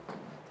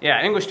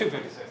Yeah, English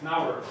 256.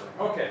 Now we're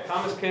recording. Okay,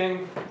 Thomas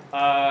King,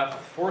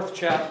 4th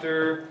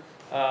chapter.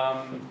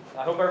 I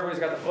hope everybody's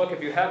got the book.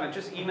 If you haven't,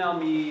 just email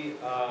me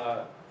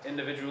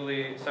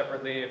individually,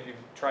 separately, if you've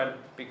tried to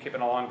be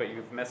keeping along, but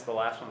you've missed the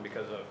last one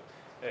because of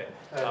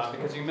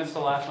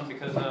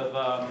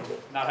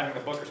not having the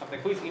book or something.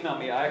 Please email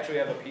me. I actually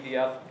have a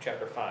PDF of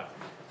chapter 5.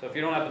 So if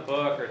you don't have the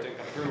book or it didn't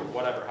come through,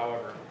 whatever,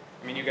 however,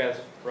 I mean, you guys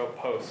wrote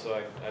posts, so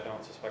I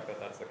don't suspect that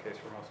that's the case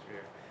for most of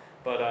you.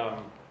 But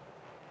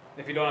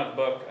if you don't have the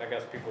book, I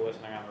guess people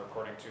listening on the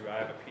recording too, I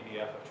have a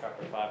PDF of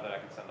chapter 5 that I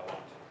can send along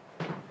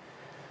to.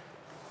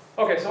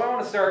 Okay, so I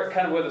want to start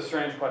kind of with a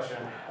strange question.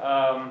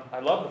 I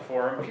love the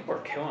forum. People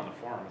are killing the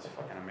forum. It's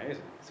fucking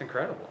amazing. It's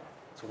incredible.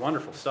 It's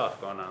wonderful stuff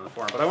going on in the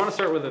forum. But I want to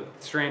start with a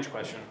strange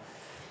question.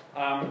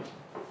 I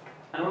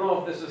don't know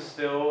if this is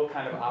still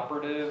kind of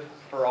operative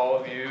for all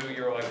of you,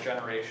 your like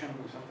generation.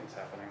 Ooh, something's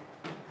happening.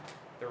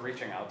 They're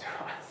reaching out to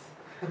us.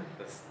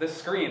 This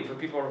screen, for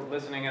people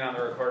listening in on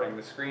the recording,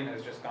 the screen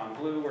has just gone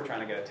blue. We're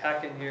trying to get a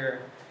tech in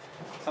here.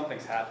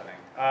 Something's happening.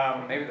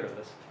 Maybe there's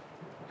this.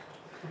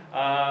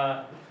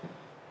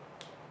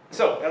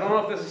 So, I don't know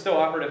if this is still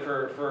operative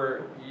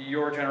for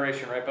your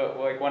generation, right? But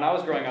like when I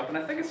was growing up, and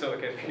I think it's still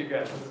the case for you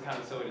guys, this is kind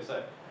of silly to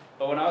say,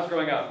 but when I was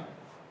growing up,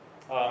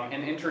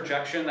 an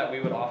interjection that we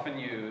would often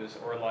use,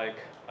 or like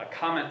a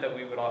comment that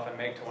we would often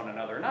make to one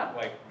another, not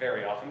like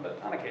very often, but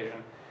on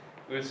occasion,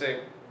 we would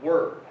say,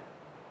 word,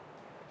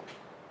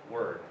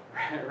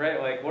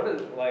 right? Like what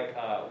is, like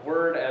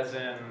word as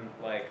in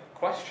like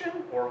question,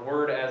 or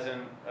word as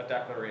in a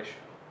declaration,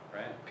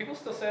 right? People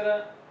still say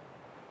that?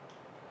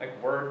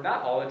 Like word,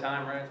 not all the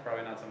time, right? It's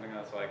probably not something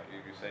that's like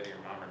you say to your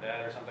mom or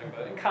dad or something,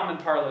 but in common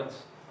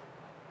parlance,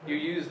 you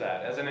use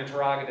that as an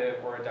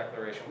interrogative or a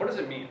declaration. What does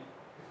it mean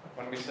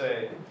when we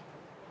say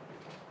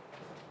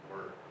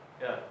word?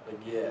 Yeah. Like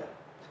yeah.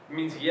 It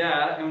means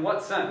yeah, in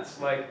what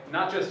sense? Like,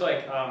 not just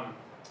like,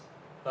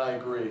 I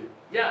agree.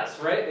 yes,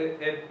 right?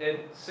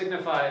 It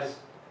signifies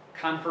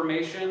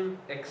confirmation,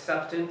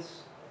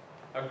 acceptance,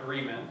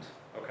 agreement,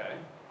 okay,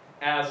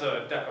 as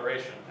a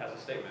declaration, as a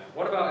statement.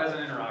 What about as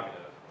an interrogative?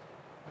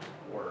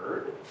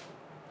 Word?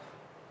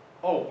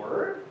 Oh,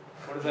 word?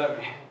 What does that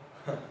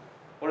mean?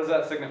 What does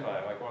that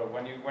signify? Like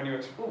when you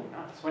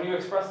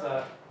express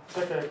that. It's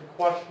like a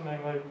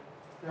questioning, like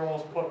you're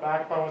almost put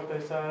back by what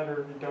they said,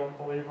 or if you don't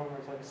believe them,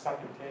 there's like a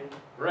second take.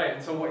 Right,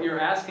 and so what you're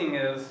asking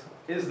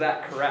is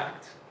that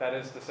correct? That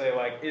is to say,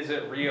 like, is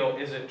it real?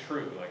 Is it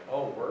true? Like,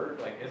 oh, word?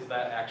 Like, is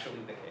that actually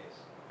the case?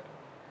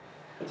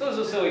 Okay. So this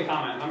is a silly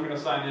comment. I'm going to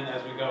sign in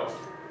as we go.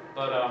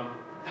 But,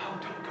 no,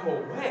 don't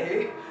go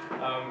away.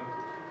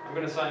 I'm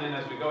going to sign in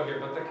as we go here,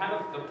 but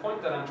the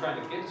point that I'm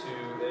trying to get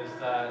to is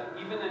that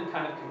even in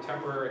kind of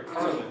contemporary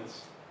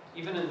parlance,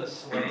 even in the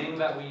slang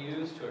that we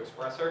use to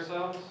express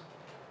ourselves,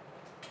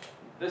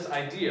 this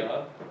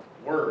idea,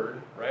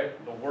 word,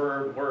 right, the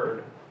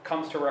word,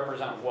 comes to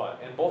represent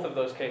what? In both of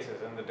those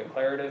cases, in the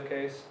declarative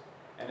case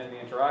and in the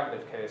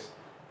interrogative case,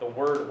 the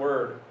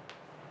word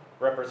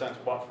represents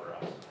what for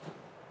us?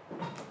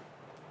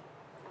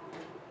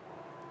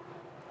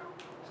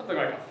 Something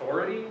like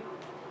authority,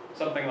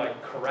 something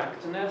like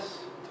correctness,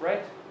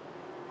 right?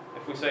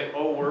 If we say,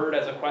 oh, word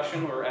as a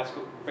question, we're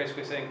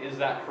basically saying, is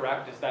that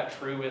correct? Is that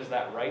true? Is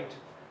that right?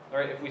 All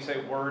right? If we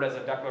say word as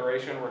a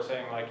declaration, we're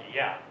saying like,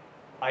 yeah,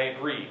 I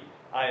agree,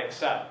 I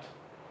accept,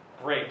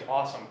 great,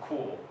 awesome,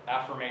 cool,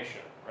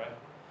 affirmation, right?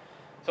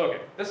 So,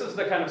 okay, this is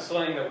the kind of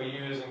slang that we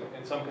use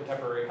in some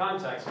contemporary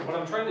contexts. What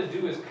I'm trying to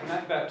do is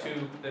connect that to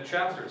the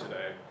chapter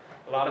today.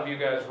 A lot of you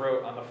guys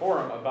wrote on the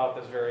forum about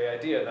this very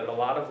idea, that a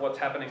lot of what's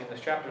happening in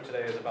this chapter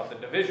today is about the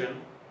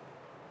division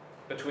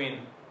between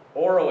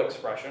oral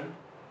expression,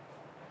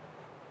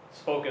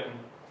 spoken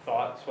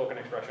thought, spoken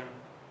expression,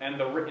 and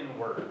the written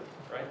word,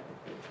 right?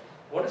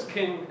 What does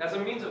King, as a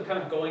means of kind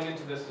of going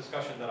into this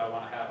discussion that I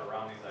want to have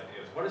around these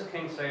ideas, what does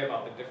King say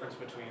about the difference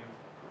between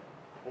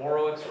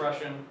oral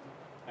expression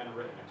and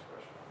written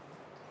expression?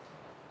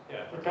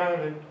 Yeah. It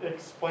kind of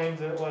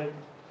explains it like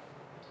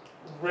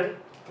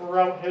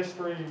throughout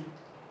history,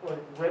 like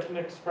written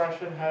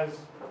expression has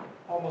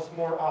almost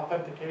more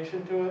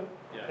authentication to it.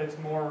 Yeah. It's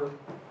more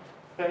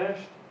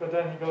finished, but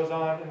then he goes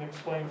on and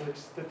explains like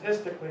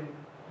statistically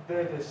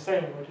they're the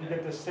same. Like you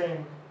get the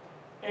same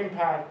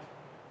impact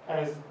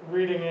as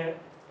reading it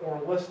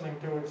or listening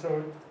to it.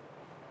 So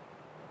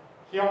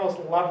he almost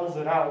levels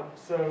it out.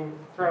 So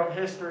throughout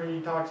history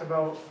he talks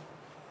about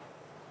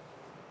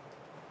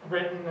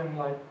written and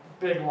like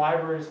big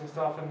libraries and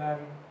stuff, and then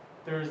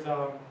there's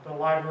the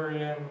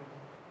library in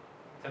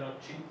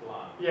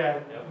Tenochtitlan. Yeah,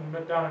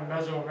 yep. Down in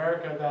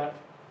Mesoamerica that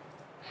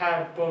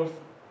had both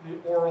the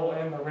oral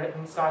and the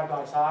written side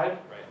by side,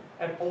 right.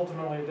 And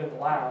ultimately it didn't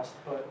last,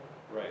 but...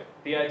 Right.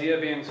 The idea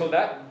being, so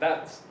that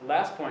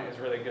last point is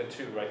really good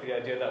too, right? The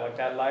idea that like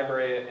that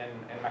library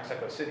in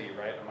Mexico City,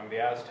 right, among the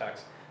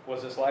Aztecs,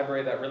 was this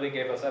library that really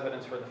gave us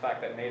evidence for the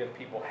fact that native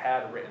people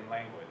had written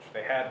language,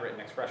 they had written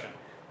expression,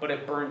 but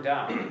it burned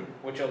down,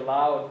 which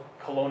allowed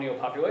colonial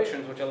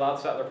populations, which allowed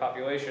settler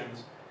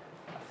populations,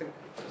 I think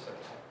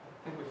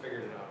we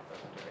figured it out,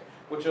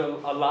 which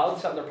allowed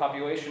settler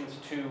populations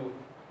to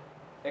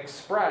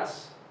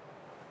express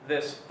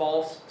this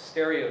false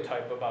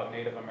stereotype about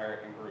Native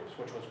American groups,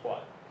 which was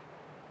what?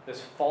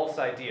 This false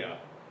idea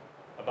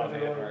about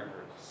Native American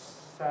groups.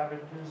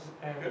 Savages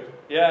and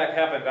Yeah, it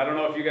happened. I don't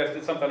know if you guys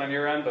did something on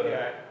your end, but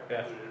Yeah.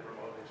 yeah.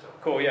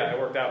 Cool, yeah, it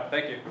worked out.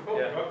 Thank you. Cool.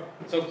 Yeah.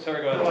 So,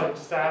 sorry, go ahead. like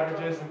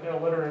savages and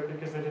illiterate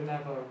because they didn't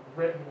have a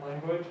written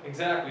language.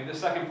 Exactly. The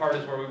second part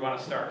is where we want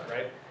to start,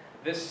 right?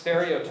 This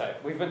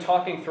stereotype. We've been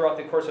talking throughout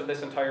the course of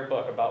this entire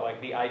book about like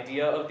the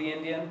idea of the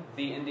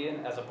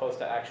Indian, as opposed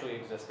to actually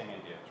existing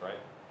Indians, right?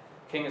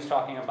 King is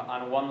talking about,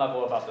 on one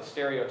level about the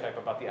stereotype,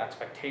 about the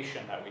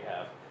expectation that we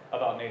have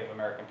about Native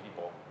American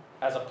people,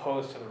 as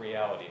opposed to the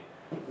reality.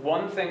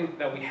 One thing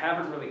that we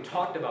haven't really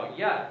talked about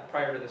yet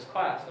prior to this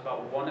class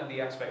about one of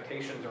the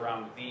expectations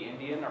around the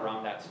Indian,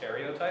 around that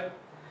stereotype,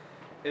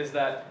 is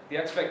that the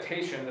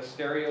expectation, the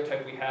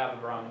stereotype we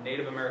have around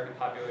Native American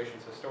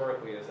populations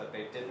historically is that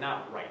they did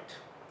not write.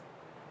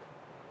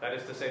 That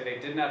is to say, they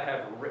did not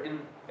have written,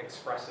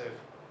 expressive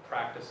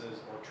practices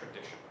or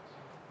traditions,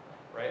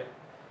 right?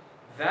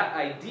 That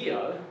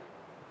idea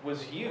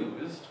was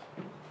used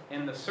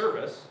in the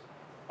service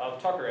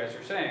of Tucker, as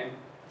you're saying,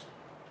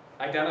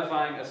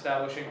 identifying,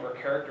 establishing, or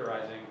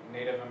characterizing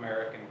Native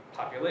American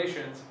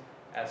populations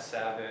as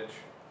savage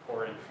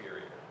or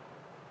inferior.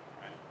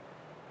 Right?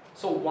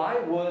 So why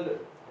would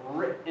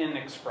written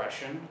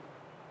expression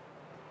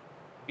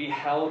be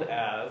held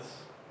as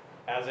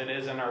it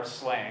is in our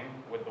slang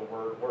with the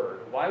word,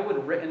 why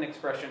would written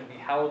expression be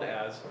held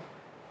as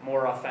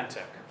more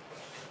authentic?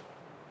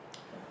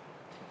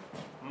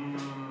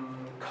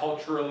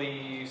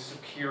 Culturally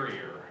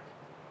superior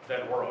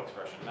than oral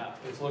expression. Now,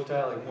 It's looked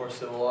at like more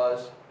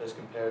civilized as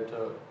compared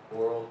to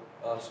oral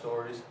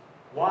stories.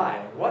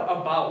 why?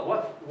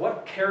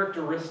 What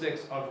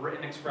characteristics of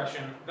written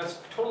expression? That's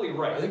totally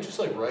right. I think just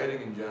like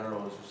writing in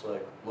general is just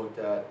like looked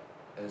at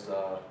as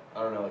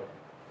I don't know, like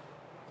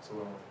it's a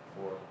little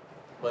more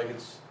like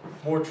it's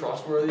more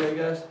trustworthy, I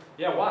guess.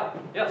 Yeah, why?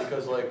 Yes.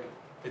 Because like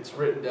it's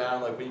written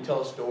down. Like when you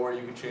tell a story,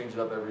 you can change it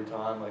up every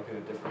time, like in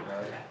a different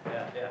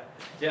way.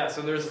 Yeah.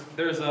 So there's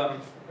A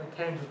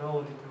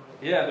tangibility to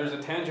it. yeah, there's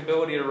a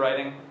tangibility to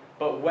writing,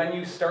 but when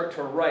you start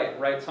to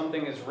write,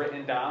 something is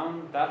written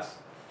down, that's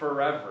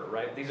forever,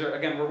 right? These are,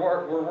 again,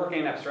 we're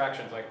working in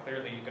abstractions, like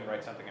clearly you can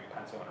write something in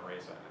pencil and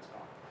erase it and it's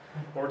gone.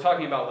 But we're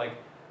talking about like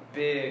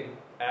big,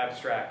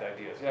 abstract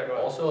ideas. Yeah, go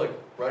ahead. Also, like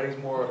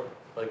writing's more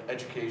like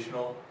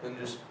educational than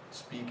just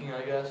speaking,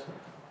 I guess.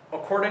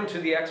 According to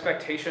the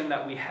expectation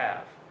that we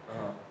have,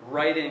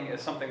 writing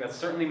is something that's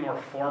certainly more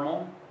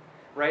formal,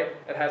 right?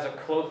 It has a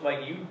close, like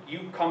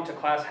you come to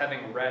class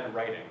having read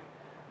writing.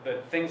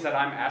 The things that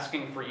I'm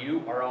asking for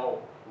you are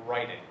all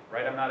writing,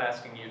 right? I'm not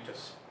asking you to,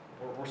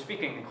 we're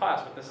speaking in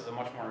class, but this is a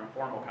much more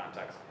informal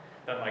context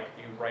than like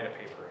you write a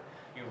paper,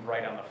 you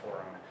write on the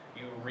forum,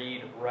 you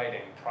read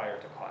writing prior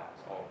to class,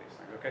 all of these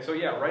things. Okay, so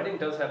yeah, writing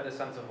does have this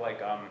sense of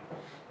like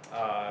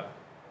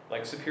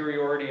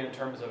superiority in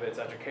terms of its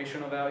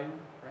educational value,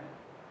 right?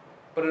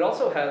 But it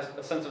also has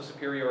a sense of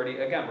superiority.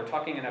 Again, we're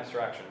talking in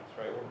abstractions,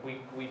 right?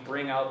 We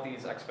bring out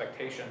these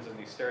expectations and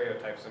these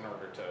stereotypes in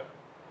order to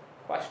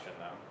question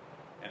them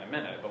in a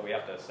minute, but we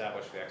have to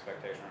establish the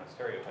expectation and a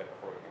stereotype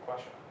before we can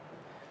question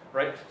it,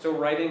 right? So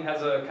writing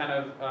has a kind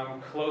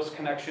of close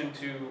connection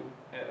to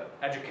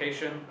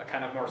education, a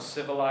kind of more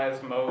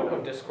civilized mode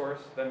of discourse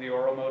than the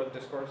oral mode of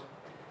discourse.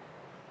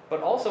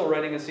 But also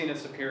writing is seen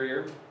as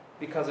superior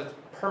because it's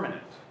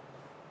permanent,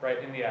 right,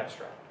 in the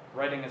abstract.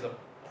 Writing is a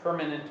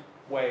permanent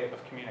way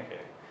of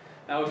communicating.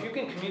 Now, if you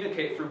can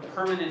communicate through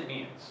permanent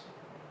means,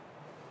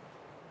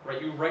 right,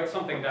 you write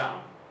something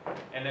down,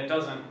 and it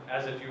doesn't,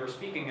 as if you were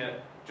speaking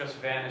it, just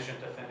vanish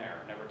into thin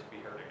air, never to be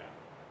heard again.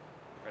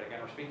 Right, again,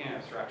 we're speaking in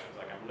abstractions,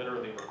 like I'm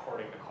literally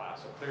recording the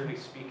class, so clearly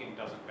speaking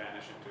doesn't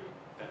vanish into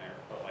thin air,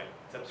 but like,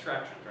 it's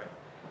abstractions, right?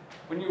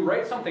 When you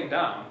write something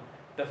down,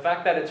 the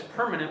fact that it's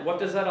permanent, what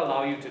does that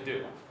allow you to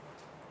do?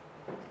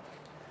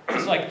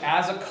 It's like,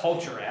 as a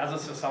culture, as a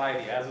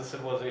society, as a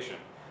civilization,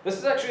 this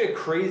is actually a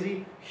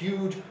crazy,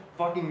 huge,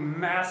 fucking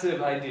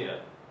massive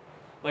idea.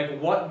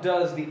 Like, what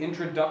does the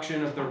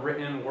introduction of the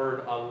written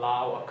word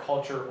allow a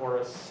culture or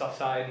a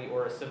society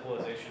or a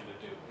civilization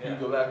to do? Can you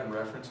go back and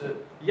reference it?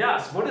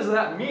 Yes, what does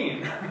that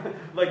mean?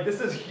 Like,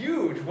 this is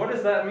huge. What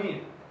does that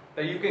mean?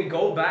 That you can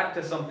go back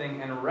to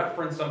something and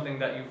reference something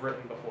that you've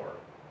written before.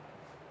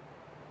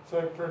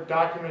 So for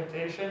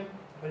documentation,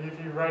 like if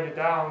you write it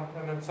down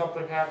and then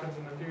something happens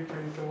in the future,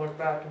 you can look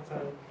back and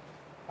say,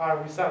 all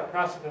right, we set a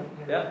precedent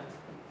here. Yeah.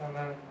 And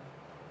then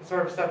it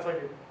sort of sets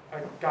like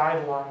a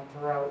guideline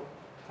throughout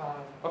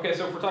time. Okay,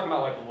 so if we're talking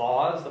about like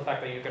laws, the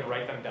fact that you can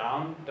write them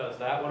down does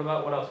that.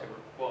 What else could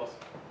we? Laws.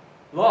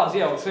 Laws,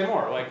 yeah, say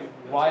more. Like,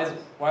 why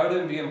would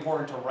it be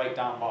important to write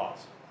down laws?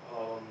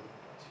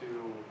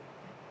 To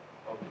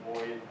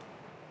avoid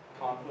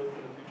conflict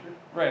in the future.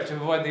 Right, to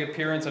avoid the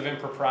appearance of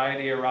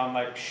impropriety around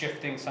like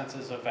shifting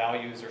senses of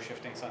values or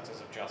shifting senses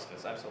of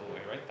justice.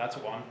 Absolutely, right? That's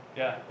one.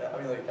 Yeah. Yeah, I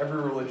mean like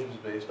every religion is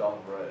based off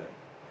of writing,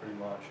 pretty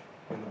much.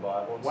 in the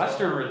Bible and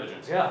Western stuff.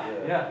 religions, yeah,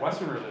 Yeah. yeah,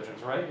 Western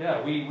religions, right?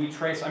 Yeah, we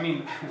trace, I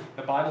mean,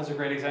 the Bible's a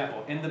great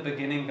example. In the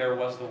beginning there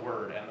was the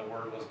Word, and the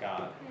Word was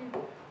God.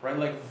 Right,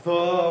 like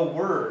the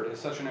Word is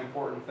such an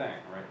important thing,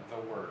 right?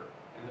 The Word.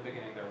 In the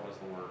beginning there was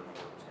the Word, and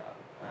the Word was God.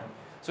 Right?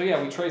 So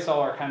yeah, we trace all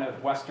our kind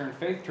of Western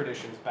faith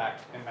traditions back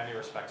in many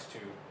respects to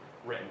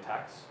written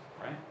texts,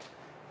 right?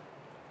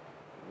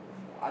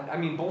 I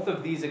mean, both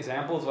of these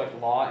examples, like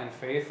law and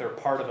faith, are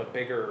part of a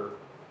bigger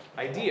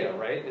idea,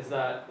 right? Is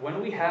that when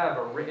we have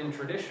a written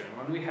tradition,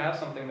 when we have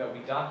something that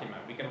we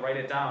document, we can write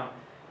it down,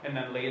 and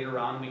then later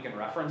on we can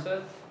reference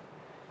it.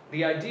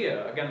 The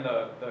idea, again,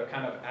 the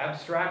kind of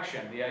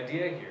abstraction, the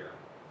idea here,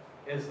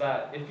 is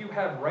that if you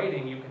have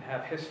writing, you can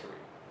have history.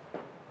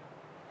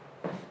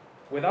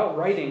 Without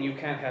writing, you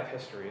can't have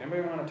history.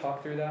 Anybody want to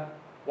talk through that?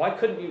 Why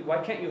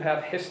can't you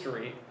have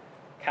history,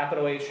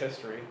 capital H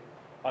history,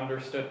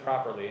 understood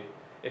properly,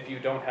 if you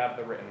don't have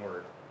the written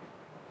word?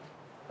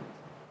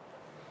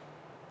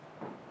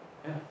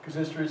 Yeah, because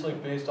history is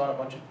like based on a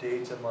bunch of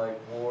dates and like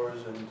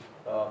wars and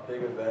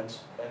big events,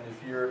 and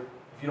if you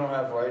don't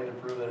have writing to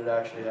prove that it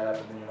actually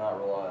happened, then you're not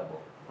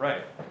reliable.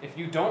 Right. If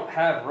you don't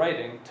have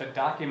writing to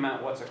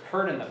document what's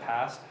occurred in the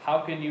past,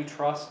 how can you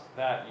trust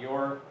that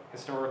your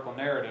historical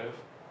narrative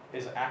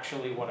is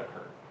actually what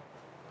occurred?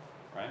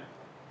 Right?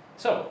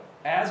 So,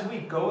 as we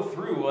go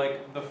through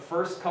like the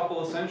first couple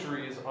of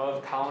centuries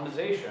of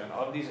colonization,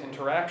 of these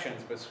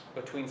interactions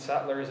between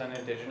settlers and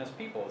indigenous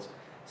peoples,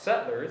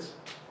 settlers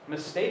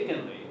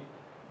mistakenly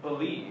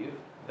believe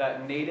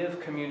that native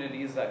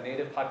communities, that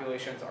native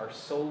populations are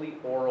solely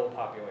oral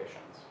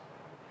populations.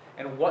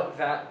 And what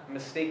that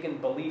mistaken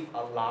belief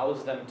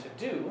allows them to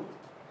do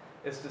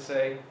is to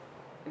say,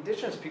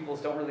 indigenous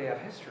peoples don't really have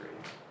history.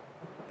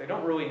 They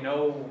don't really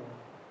know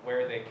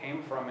where they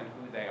came from and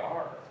who they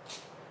are,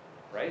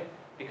 right?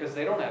 Because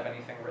they don't have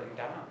anything written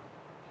down,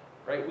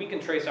 right? We can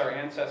trace our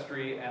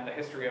ancestry and the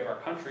history of our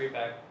country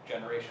back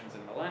generations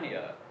and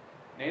millennia.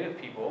 Native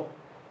people,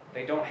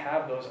 they don't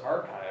have those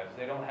archives.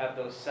 They don't have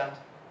those set,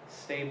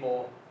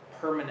 stable,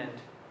 permanent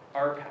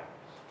archives,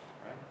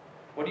 right?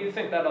 What do you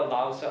think that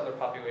allows settler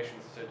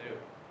populations to do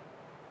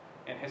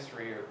in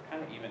history, or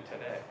kind of even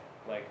today?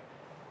 Like,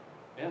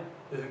 yeah.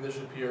 They think they're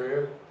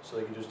superior, so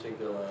they can just take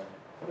their land.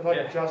 It like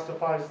Yeah.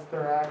 justifies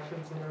their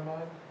actions in their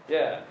mind.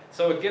 Yeah,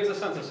 so it gives a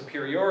sense of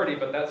superiority,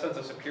 but that sense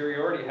of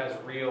superiority has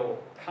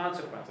real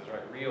consequences,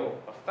 right? Real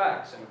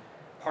effects, and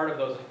part of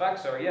those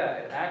effects are, yeah,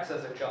 it acts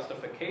as a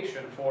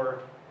justification for,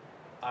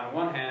 on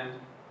one hand,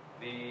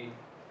 the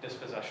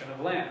dispossession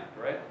of land,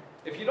 right?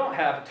 If you don't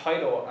have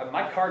title,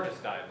 my car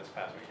just died this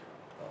past week,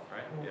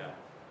 right? Yeah,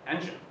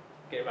 engine,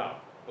 gave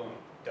out, boom,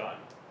 done,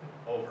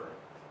 over,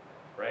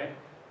 right?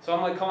 So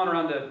I'm like calling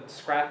around to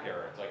scrap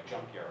yards, like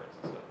junk yards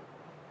and stuff,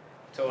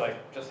 to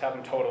like just have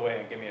them towed away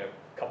and give me a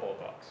couple of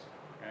bucks,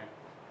 okay?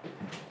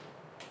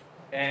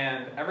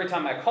 And every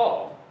time I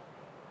call,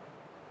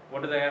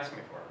 what do they ask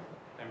me for?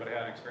 Anybody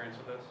had an experience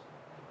with this?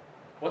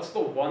 What's the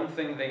one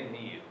thing they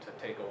need to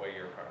take away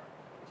your car?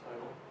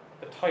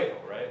 The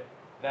title, right?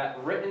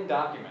 That written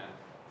document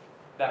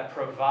that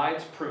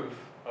provides proof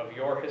of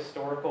your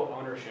historical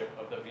ownership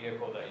of the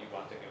vehicle that you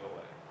want to give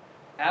away.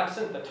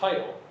 Absent the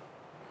title,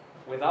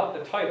 without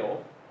the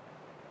title,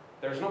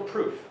 there's no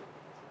proof,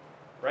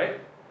 right?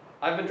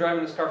 I've been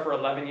driving this car for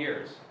 11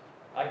 years.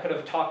 I could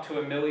have talked to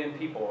 1 million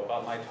people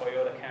about my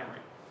Toyota Camry.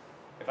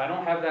 If I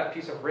don't have that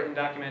piece of written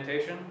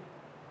documentation,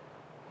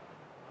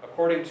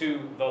 according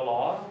to the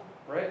law,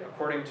 right,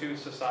 according to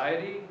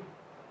society,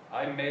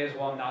 I may as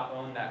well not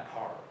own that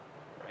car,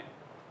 right?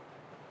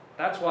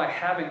 That's why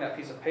having that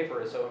piece of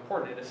paper is so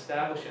important. It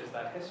establishes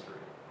that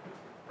history,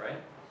 right?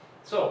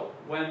 So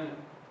when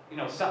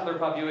settler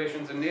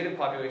populations and native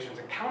populations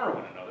encounter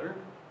one another,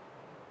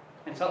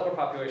 and settler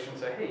populations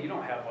say, hey, you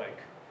don't have like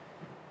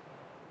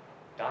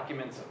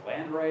documents of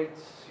land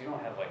rights, you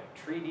don't have like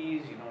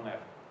treaties, you don't have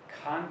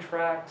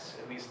contracts,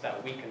 at least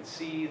that we can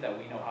see, that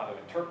we know how to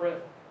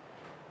interpret.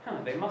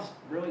 They must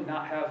really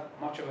not have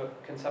much of a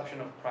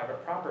conception of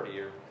private property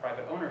or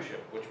private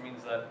ownership, which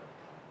means that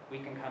we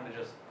can kind of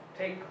just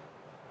take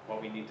what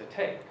we need to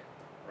take,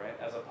 right?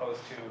 As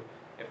opposed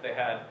to if they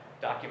had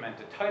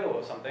documented title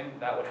of something,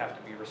 that would have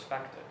to be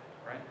respected,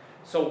 right?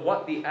 So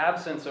what the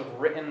absence of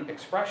written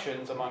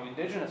expressions among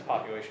indigenous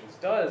populations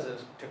does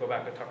is, to go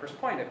back to Tucker's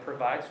point, it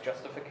provides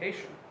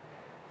justification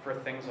for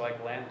things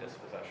like land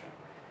dispossession.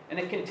 And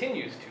it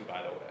continues to,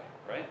 by the way,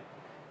 right?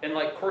 In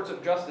like courts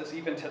of justice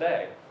even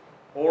today,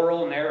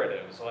 oral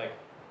narratives, like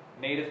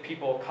native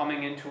people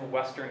coming into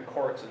Western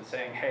courts and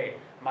saying, hey,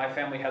 my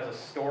family has a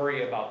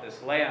story about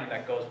this land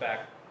that goes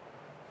back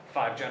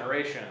 5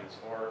 generations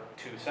or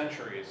 2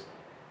 centuries.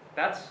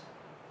 That's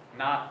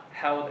not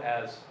held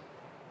as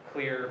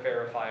clear,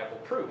 verifiable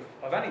proof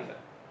of anything.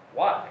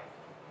 Why?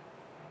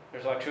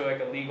 There's actually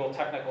like a legal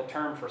technical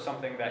term for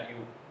something that you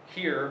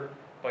hear,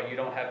 but you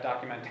don't have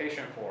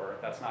documentation for,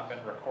 that's not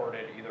been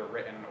recorded, either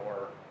written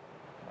or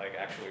like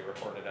actually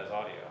recorded as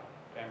audio.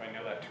 Anybody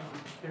know that term?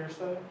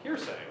 Hearsay?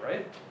 Hearsay,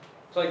 right?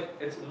 It's like,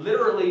 it's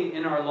literally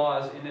in our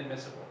laws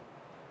inadmissible.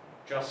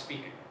 Just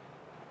speaking.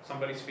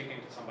 somebody speaking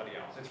to somebody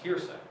else. It's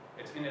hearsay.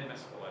 It's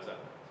inadmissible as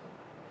evidence.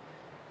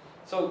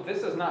 So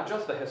this is not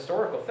just a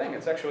historical thing,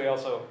 it's actually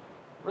also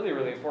really,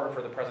 really important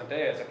for the present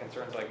day as it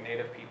concerns like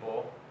native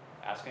people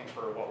asking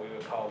for what we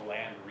would call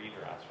land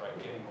redress, right?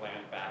 Getting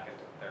land back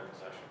into their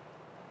possession.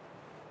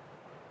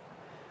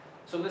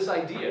 So this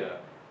idea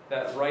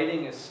that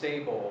writing is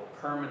stable,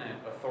 permanent,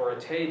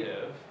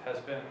 authoritative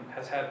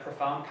has had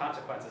profound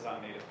consequences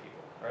on native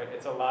people, right?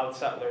 It's allowed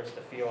settlers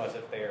to feel as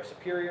if they are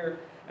superior,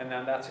 and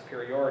then that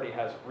superiority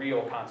has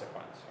real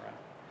consequence, right?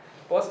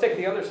 But let's take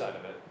the other side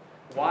of it.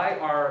 Why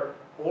are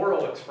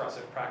oral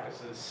expressive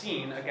practices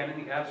seen, again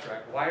in the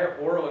abstract, why are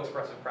oral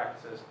expressive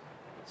practices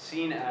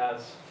seen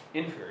as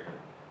inferior?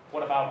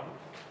 What about them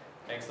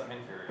makes them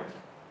inferior?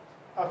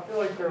 I feel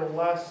like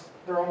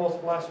they're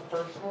almost less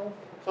personal.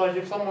 So like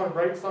if someone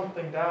writes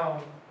something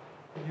down,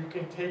 you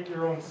can take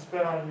your own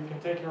spin on it, you can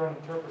take your own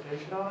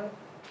interpretation on it,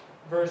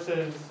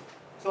 versus,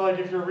 so like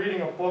if you're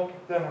reading a book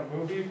than a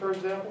movie, for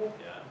example,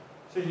 Yeah.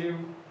 so you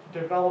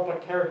develop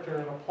a character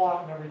and a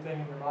plot and everything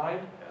in your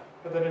mind, Yeah.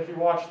 but then if you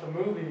watch the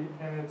movie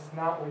and it's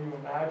not what you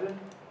imagined,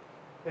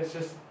 it's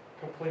just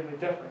completely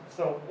different.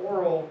 So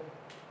oral,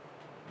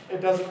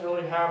 it doesn't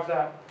really have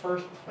that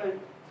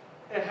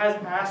it has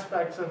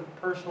aspects of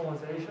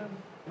personalization,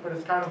 but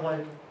it's kind of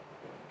like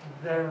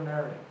their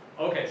narrative.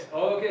 Okay.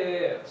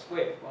 Yeah.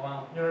 Wait.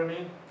 Well. You know what I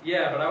mean?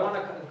 Yeah, but I want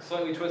to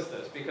slightly twist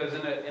this because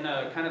in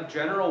a kind of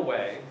general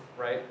way,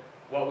 right?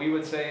 What we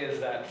would say is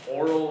that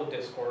oral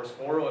discourse,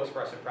 oral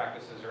expressive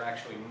practices are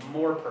actually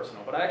more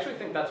personal. But I actually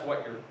think that's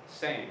what you're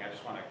saying. I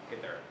just want to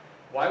get there.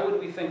 Why would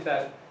we think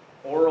that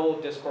oral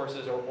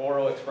discourses or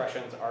oral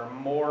expressions are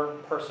more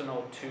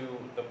personal to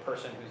the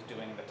person who's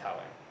doing the telling?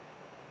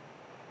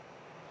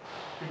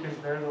 Because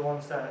they're the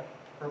ones that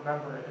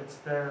remember it. It's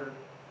their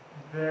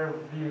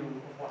view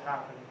of what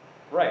happened.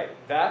 Right,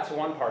 that's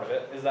one part of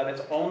it, is that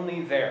it's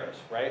only theirs,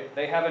 right?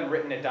 They haven't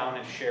written it down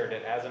and shared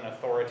it as an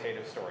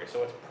authoritative story,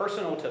 so it's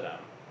personal to them.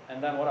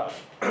 And then what else?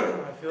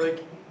 I feel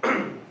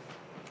like,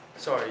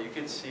 sorry, you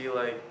could see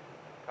like,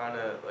 kind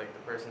of like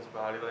the person's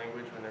body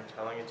language when they're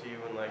telling it to you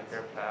and like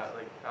their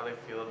like how they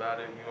feel about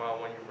it.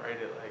 Meanwhile, when you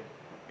write it, like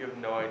you have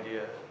no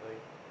idea, like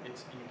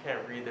you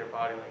can't read their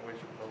body language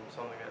from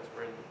something that's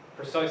written.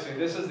 Precisely.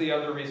 This is the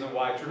other reason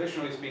why,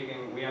 traditionally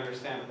speaking, we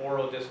understand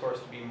oral discourse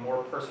to be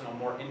more personal,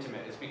 more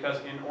intimate, is because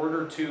in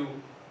order to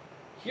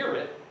hear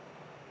it,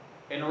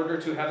 in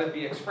order to have it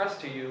be expressed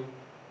to you,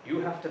 you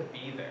have to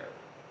be there,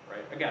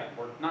 right? Again,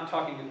 we're not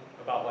talking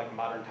about like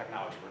modern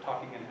technology. We're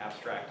talking in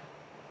abstract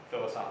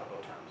philosophical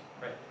terms,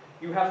 right?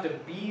 You have to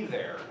be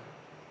there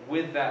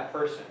with that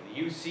person.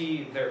 You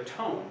see their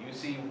tone. You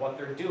see what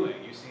they're doing.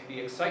 You see the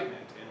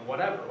excitement in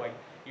whatever, like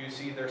you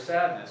see their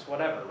sadness,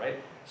 whatever, right?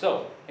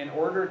 So, in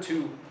order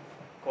to,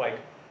 like,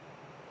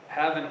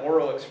 have an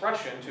oral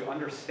expression, to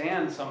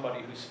understand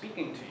somebody who's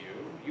speaking to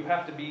you, you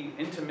have to be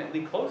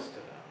intimately close to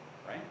them,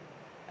 right?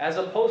 As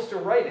opposed to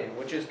writing,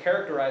 which is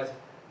characterized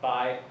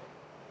by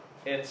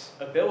its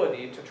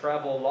ability to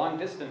travel long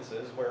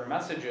distances where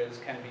messages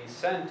can be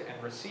sent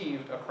and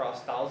received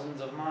across thousands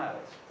of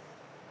miles.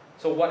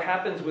 So what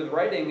happens with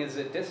writing is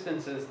it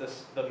distances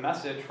the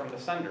message from the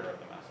sender of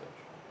the message.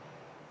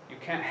 You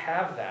can't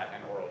have that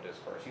in oral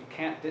discourse. You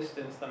can't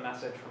distance the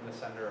message from the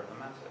sender of the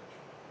message.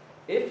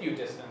 If you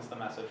distance the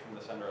message from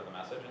the sender of the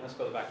message, and this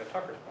goes back to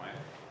Tucker's point,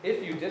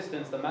 if you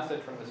distance the message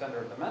from the sender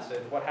of the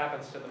message, what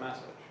happens to the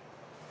message?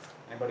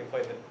 Anybody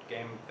played the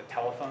game, the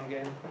telephone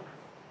game?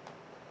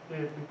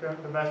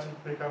 The message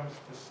becomes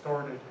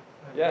distorted.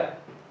 Yeah.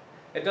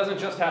 It doesn't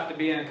just have to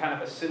be in kind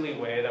of a silly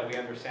way that we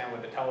understand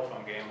with the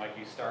telephone game, like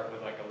you start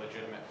with like a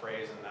legitimate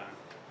phrase and then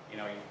you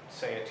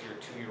say it to your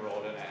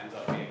 2-year-old and it ends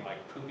up being like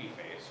poopy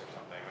face or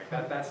something like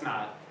that. That's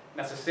not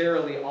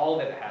necessarily all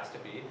that it has to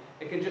be.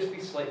 It can just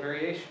be slight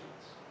variations,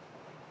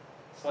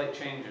 slight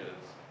changes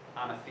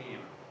on a theme,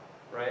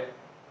 right?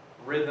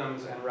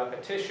 Rhythms and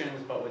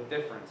repetitions, but with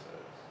differences,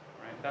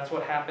 right? That's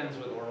what happens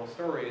with oral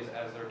stories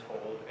as they're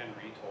told and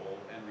retold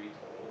and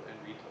retold and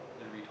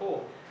retold and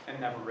retold and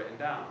never written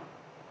down,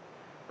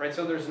 right?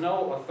 So there's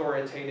no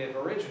authoritative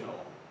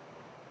original,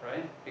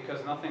 right?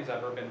 Because nothing's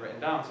ever been written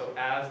down. So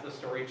as the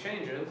story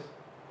changes,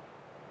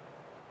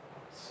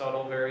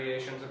 subtle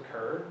variations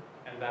occur,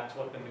 and that's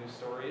what the new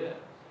story is.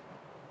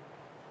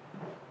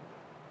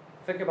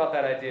 Think about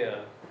that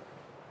idea.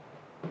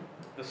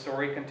 The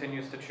story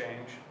continues to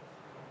change.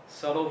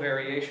 Subtle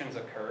variations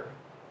occur,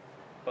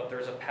 but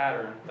there's a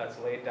pattern that's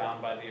laid down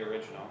by the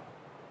original.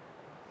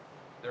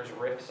 There's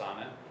riffs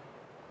on it,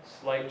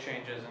 slight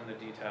changes in the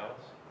details,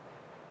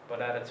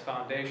 but at its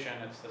foundation,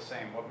 it's the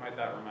same. What might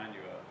that remind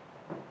you of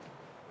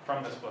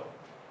from this book?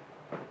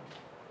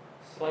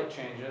 Slight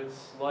changes,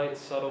 slight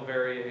subtle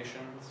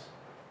variations,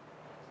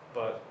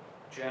 but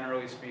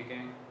generally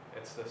speaking,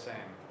 it's the same.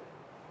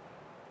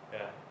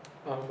 Yeah.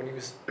 When he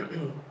was,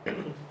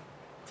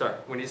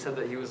 when he said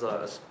that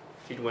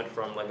he went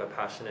from like a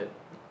passionate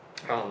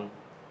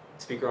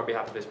speaker on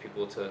behalf of his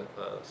people to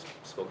a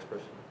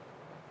spokesperson.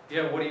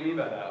 Yeah, what do you mean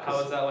by that? How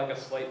is that like a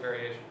slight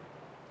variation?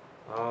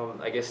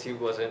 I guess he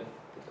wasn't,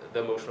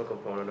 the emotional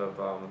component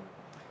of,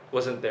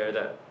 wasn't there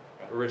that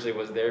originally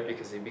was there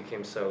because he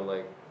became so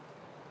like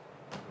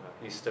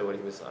used to what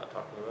he was talking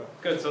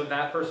about. Good, so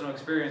that personal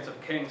experience of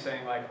King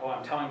saying like, oh,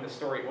 I'm telling this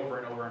story over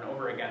and over and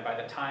over again, by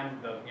the time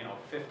the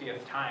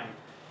 50th time,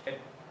 it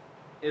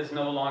is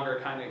no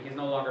longer he's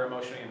no longer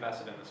emotionally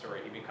invested in the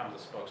story, he becomes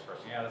a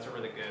spokesperson. Yeah, that's a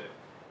really good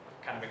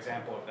kind of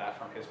example of that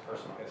from his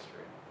personal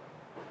history.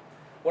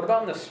 What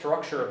about in the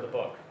structure of the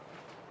book?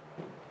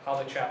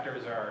 How the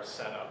chapters are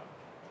set up?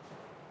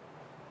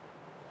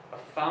 A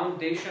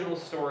foundational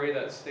story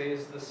that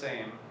stays the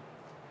same,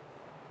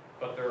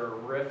 but there are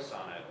riffs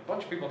on it. A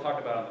bunch of people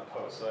talked about it on the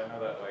post, so I know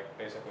that like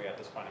basically at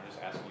this point I'm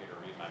just asking you to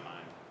read my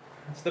mind.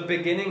 It's the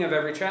beginning of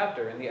every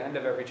chapter and the end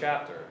of every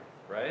chapter,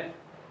 right?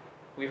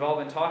 We've all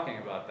been talking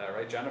about that,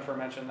 right? Jennifer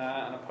mentioned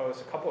that in a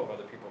post, a couple of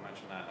other people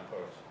mentioned that in a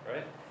post,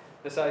 right?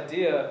 This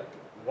idea,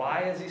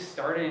 why is he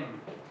starting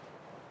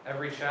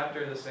every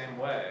chapter the same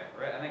way,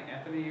 right? I think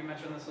Anthony, you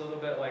mentioned this a little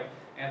bit, like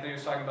Anthony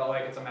was talking about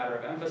like it's a matter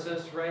of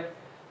emphasis, right?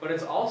 But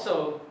it's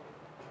also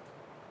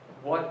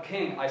what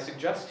King, I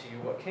suggest to you,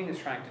 what King is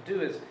trying to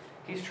do is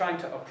he's trying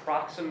to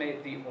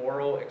approximate the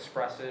oral,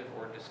 expressive,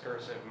 or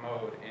discursive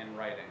mode in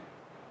writing,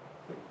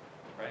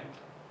 right?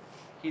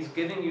 He's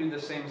giving you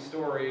the same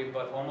story,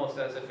 but almost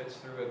as if it's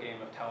through a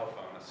game of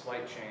telephone, a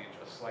slight change,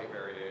 a slight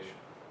variation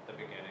at the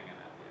beginning and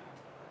at the end.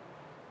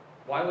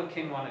 Why would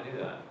King want to do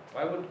that?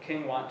 Why would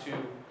King want to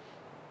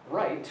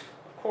write,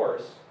 of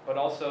course, but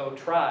also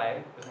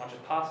try, as much as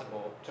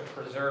possible, to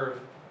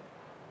preserve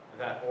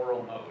that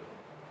oral mode?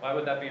 Why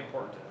would that be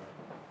important to him?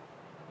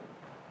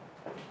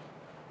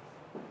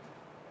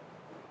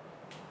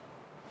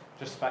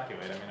 Just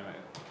speculate. I mean,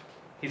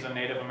 he's a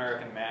Native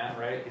American man,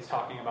 right? He's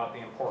talking about the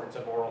importance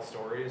of oral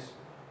stories.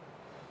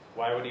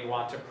 Why would he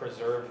want to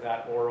preserve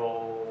that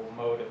oral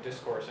mode of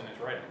discourse in his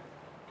writing?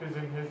 Because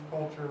in his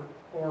culture,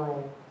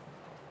 oral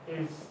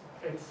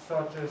it's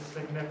such a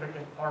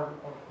significant part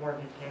of where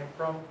he came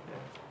from.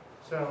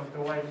 So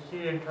the way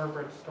he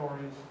interprets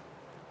stories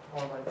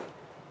are like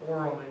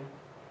orally,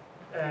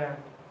 and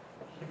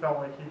he felt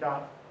like he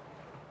got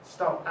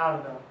stuff out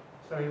of them.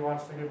 So he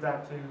wants to give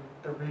that to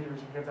the readers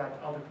and give that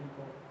to other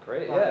people.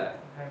 Great, yeah.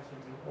 Enhancing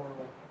the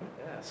oral.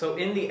 Yeah. So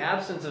in the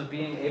absence of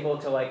being able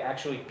to like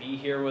actually be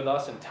here with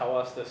us and tell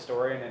us the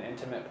story in an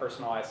intimate,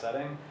 personalized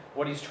setting,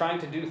 what he's trying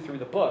to do through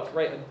the book,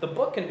 right? The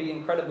book can be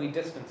incredibly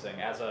distancing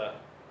as a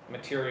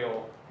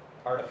material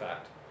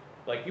artifact.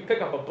 Like you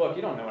pick up a book,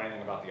 you don't know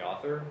anything about the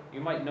author. You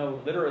might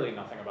know literally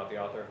nothing about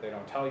the author if they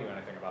don't tell you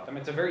anything about them.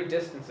 It's a very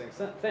distancing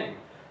thing.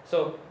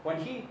 So when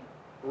he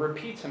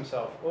repeats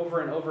himself over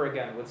and over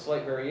again with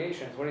slight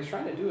variations, what he's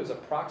trying to do is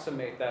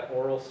approximate that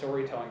oral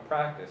storytelling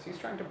practice. He's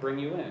trying to bring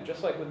you in,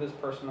 just like with his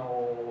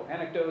personal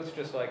anecdotes,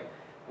 just like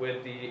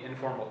with the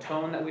informal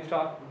tone that we've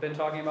been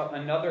talking about.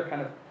 Another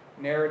kind of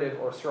narrative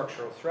or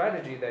structural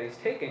strategy that he's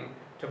taking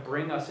to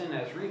bring us in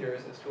as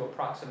readers is to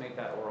approximate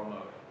that oral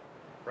mode,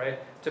 right?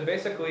 To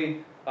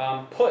basically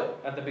put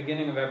at the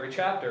beginning of every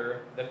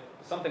chapter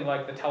something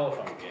like the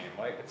telephone game.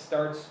 Like it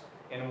starts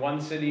in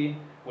one city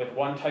with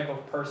one type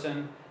of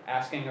person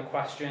asking a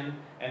question,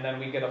 and then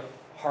we get a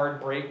hard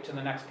break to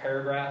the next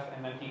paragraph,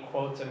 and then he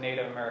quotes a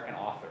Native American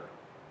author.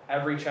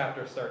 Every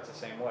chapter starts the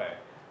same way.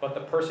 But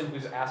the person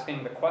who's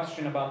asking the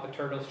question about the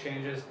turtles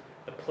changes,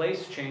 the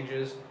place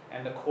changes,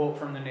 and the quote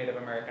from the Native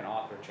American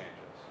author changes,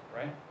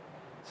 right?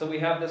 So we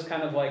have this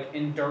kind of like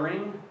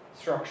enduring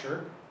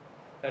structure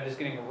that is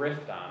getting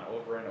riffed on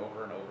over and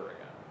over and over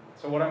again.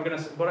 So what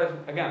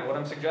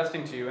I'm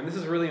suggesting to you, and this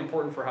is really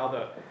important for how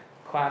the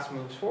class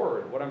moves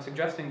forward, what I'm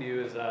suggesting to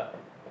you is that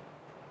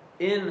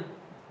in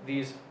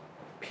these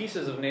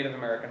pieces of Native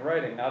American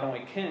writing, not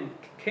only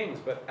King's,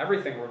 but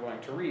everything we're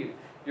going to read,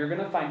 you're going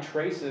to find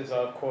traces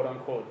of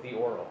quote-unquote the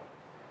oral,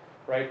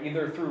 right?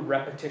 Either through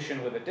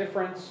repetition with a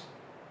difference,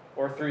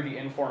 or through the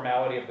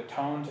informality of the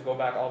tone, to go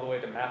back all the way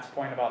to Matt's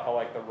point about how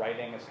like the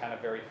writing is kind of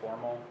very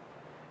formal.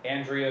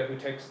 Andrea, who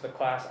takes the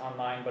class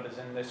online but is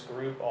in this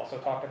group, also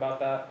talked about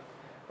that,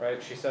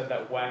 right? She said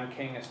that when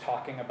King is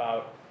talking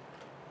about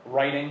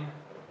writing,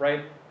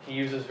 right, he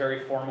uses very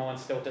formal and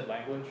stilted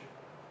language.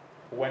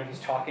 When he's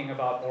talking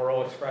about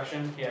oral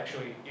expression, he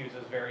actually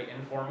uses very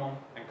informal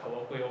and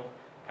colloquial,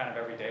 kind of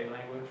everyday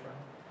language,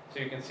 right? So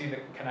you can see the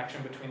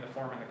connection between the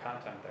form and the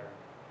content there.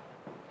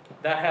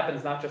 That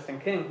happens not just in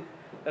King,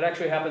 that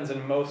actually happens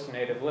in most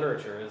Native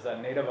literature, is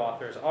that Native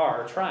authors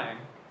are trying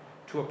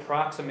to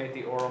approximate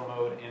the oral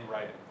mode in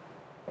writing.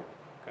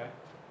 Okay?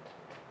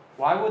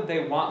 Why would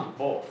they want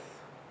both?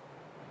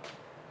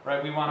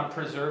 Right, we want to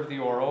preserve the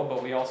oral,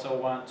 but we also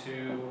want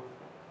to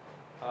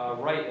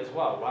write as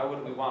well. Why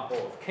would we want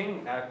both?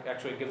 King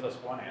actually gives us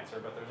one answer,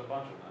 but there's a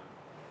bunch of them.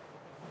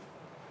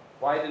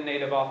 Why do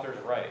Native authors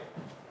write?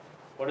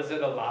 What does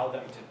it allow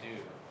them to do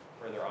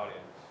for their audience?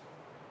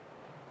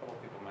 A couple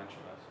of people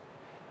mentioned this.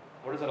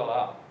 What does it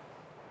allow?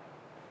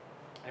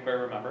 Anybody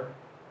remember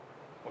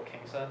what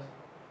King says?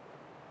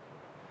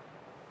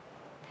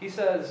 He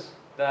says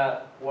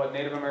that what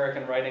Native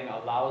American writing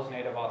allows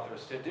Native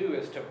authors to do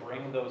is to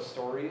bring those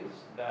stories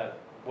that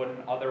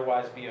wouldn't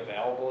otherwise be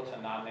available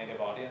to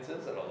non-native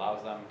audiences. It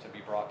allows them to be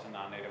brought to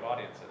non-native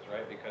audiences,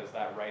 right? Because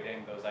that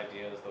writing, those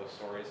ideas, those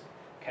stories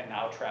can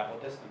now travel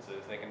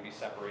distances. They can be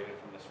separated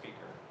from the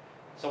speaker.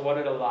 So what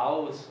it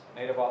allows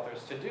native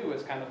authors to do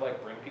is kind of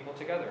like bring people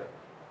together,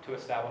 to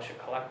establish a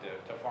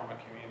collective, to form a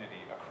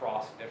community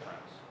across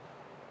difference,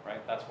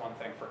 right? That's one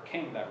thing for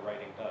King that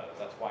writing does.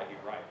 That's why he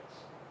writes,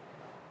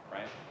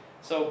 right?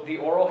 So the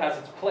oral has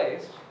its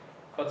place,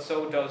 but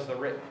so does the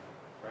written,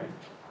 right?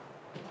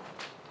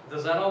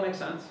 Does that all make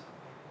sense?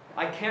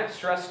 I can't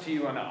stress to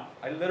you enough,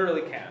 I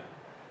literally can't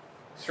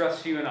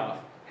stress to you enough,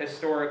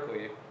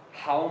 historically,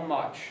 how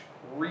much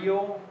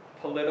real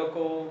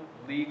political,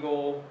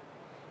 legal,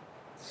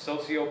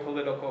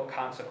 socio-political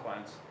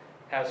consequence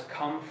has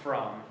come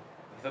from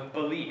the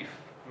belief,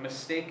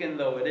 mistaken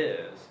though it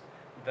is,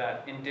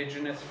 that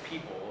indigenous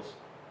peoples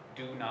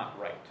do not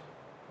write.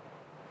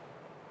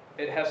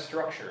 It has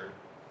structured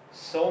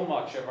so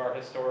much of our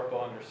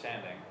historical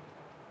understanding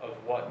of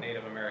what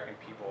Native American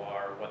people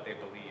are, what they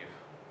believe,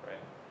 right?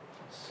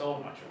 So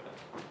much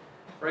of it,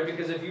 right?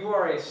 Because if you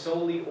are a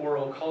solely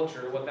oral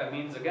culture, what that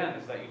means again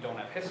is that you don't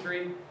have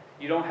history,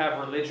 you don't have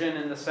religion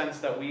in the sense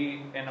that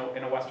we, in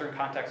a Western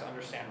context,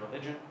 understand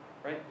religion,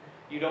 right?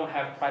 You don't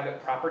have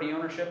private property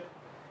ownership,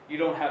 you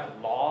don't have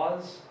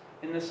laws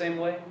in the same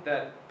way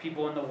that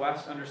people in the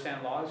West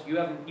understand laws.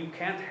 You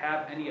can't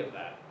have any of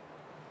that,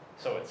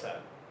 so it's said,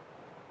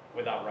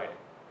 without writing.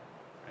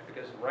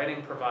 Because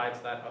writing provides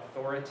that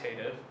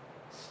authoritative,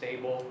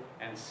 stable,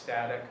 and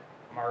static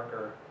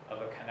marker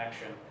of a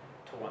connection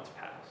to one's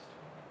past.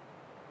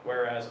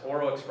 Whereas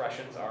oral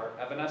expressions are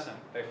evanescent.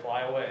 They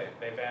fly away,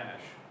 they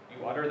vanish.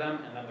 You utter them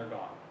and then they're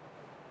gone.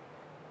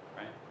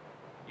 Right?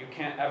 You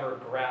can't ever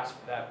grasp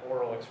that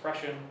oral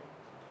expression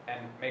and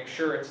make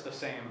sure it's the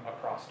same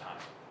across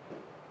time.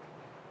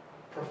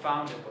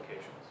 Profound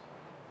implications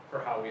for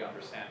how we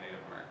understand Native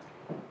American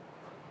people.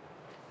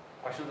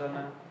 Questions on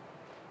that?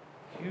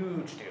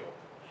 Huge deal.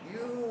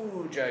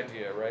 Huge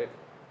idea, right?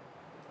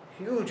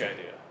 Huge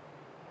idea.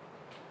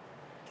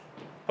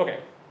 Okay,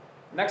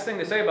 next thing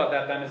to say about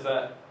that then is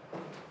that,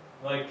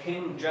 like,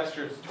 King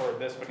gestures toward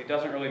this, but he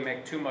doesn't really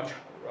make too much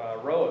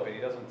row of it.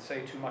 He doesn't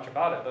say too much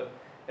about it, but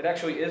it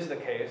actually is the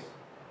case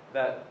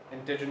that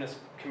indigenous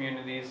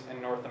communities in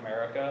North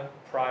America,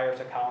 prior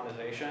to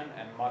colonization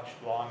and much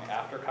long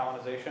after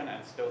colonization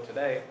and still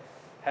today,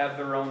 have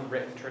their own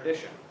written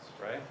traditions,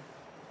 right?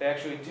 They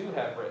actually do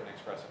have written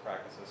expressive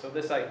practices. So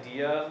this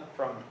idea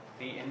from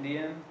the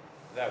Indian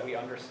that we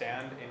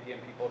understand Indian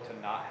people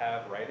to not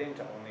have writing,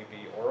 to only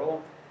be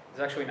oral, is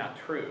actually not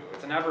true.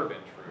 It's never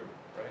been true,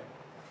 right?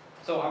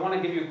 So I want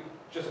to give you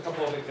just a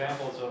couple of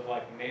examples of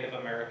like Native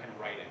American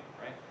writing,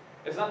 right?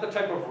 It's not the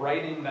type of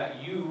writing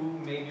that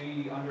you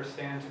maybe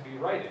understand to be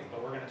writing,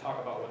 but we're going to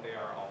talk about what they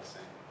are all the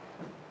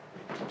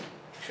same.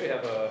 Actually, I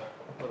have a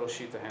little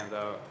sheet to hand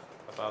out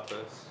about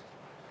this.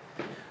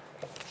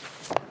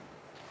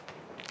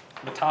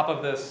 The top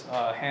of this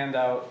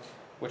handout,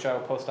 which I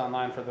will post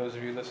online for those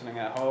of you listening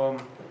at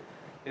home,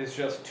 is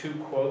just 2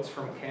 quotes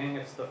from King.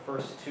 It's the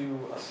first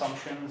 2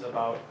 assumptions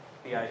about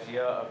the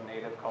idea of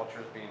native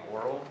cultures being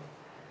oral.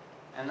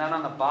 And then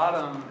on the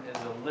bottom is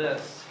a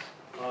list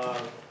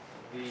of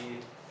the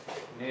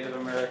Native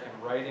American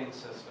writing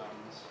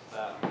systems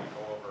that I'm going to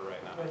go over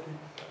right now.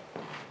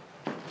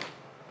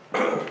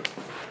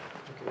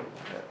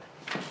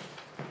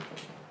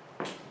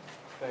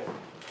 Thank you.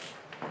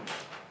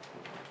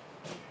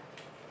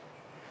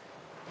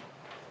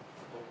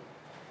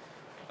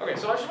 Okay,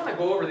 so I just want to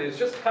go over these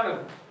just kind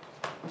of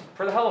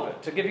for the hell of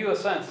it, to give you a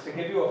sense, to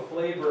give you a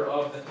flavor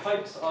of the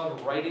types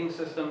of writing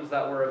systems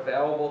that were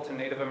available to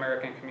Native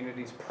American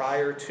communities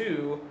prior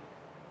to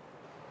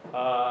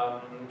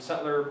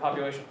settler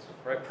populations,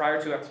 right? Prior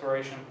to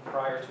exploration,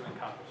 prior to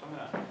encounter. So I'm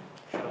going to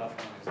shut off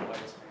one of these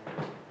lights,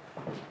 maybe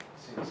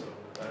see this a little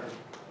bit better.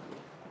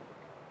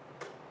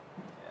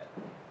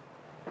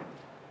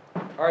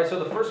 All right,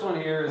 so the first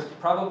one here is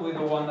probably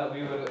the one that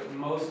we would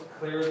most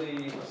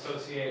clearly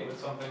associate with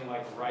something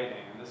like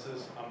writing, and this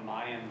is a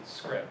Mayan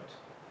script.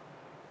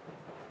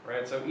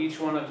 Right, so each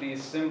one of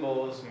these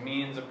symbols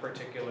means a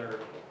particular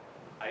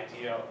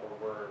idea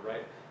or word,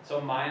 right? So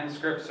Mayan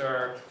scripts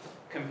are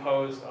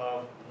composed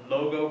of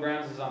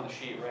logograms, is on the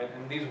sheet, right?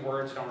 And these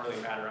words don't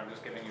really matter, I'm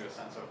just giving you a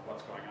sense of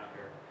what's going on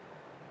here.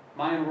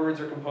 Mayan words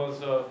are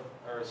composed of,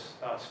 or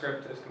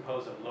script is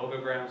composed of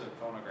logograms and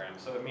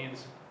phonograms, so it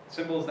means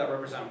symbols that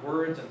represent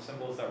words and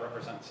symbols that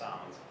represent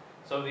sounds.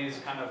 So these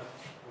kind of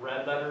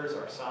red letters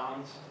are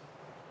sounds,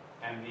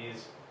 and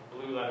these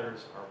blue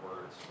letters are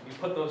words. You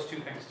put those 2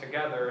 things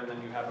together, and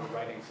then you have a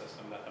writing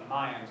system that the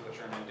Mayans, which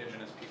are an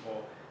indigenous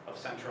people of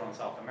Central and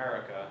South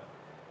America,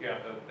 you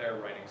have their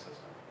writing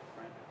system.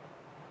 Right?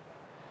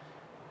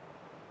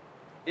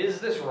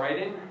 Is this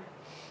writing?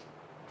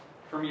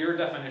 From your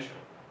definition,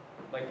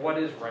 like what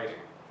is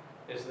writing?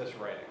 Is this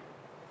writing?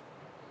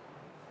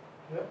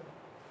 Yep.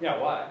 Yeah,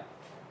 why?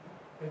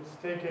 It's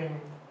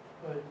taking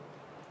like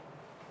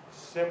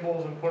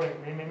symbols and putting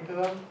meaning to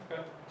them.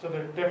 Okay. So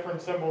they're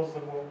different symbols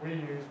than what we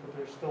use, but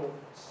they're still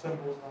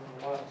symbols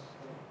nonetheless.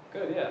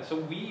 Good, yeah. So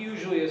we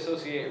usually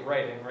associate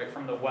writing, right,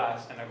 from the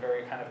West in a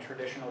very kind of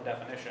traditional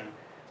definition.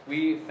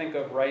 We think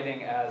of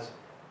writing as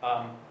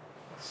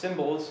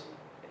symbols,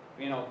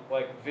 you know,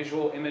 like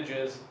visual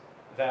images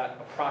that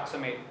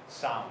approximate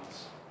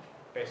sounds,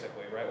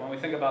 basically, right? When we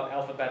think about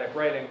alphabetic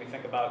writing, we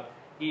think about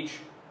each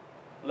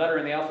letter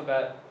in the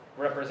alphabet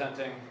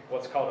representing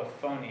what's called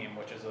a phoneme,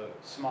 which is a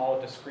small,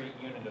 discrete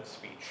unit of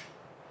speech,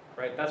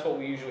 right? That's what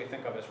we usually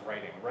think of as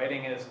writing.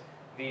 Writing is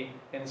the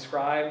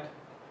inscribed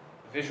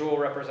visual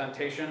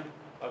representation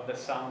of the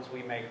sounds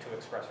we make to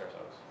express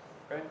ourselves,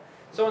 right?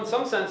 So in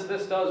some sense,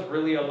 this does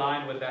really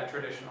align with that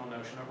traditional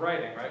notion of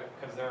writing, right?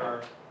 Because there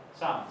are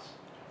sounds.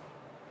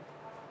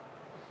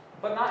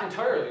 But not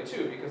entirely,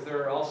 too, because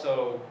there are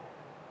also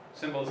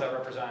symbols that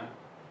represent,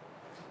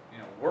 you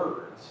know,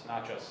 words,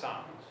 not just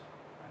sounds,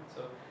 right?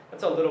 So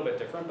that's a little bit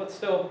different, but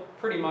still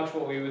pretty much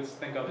what we would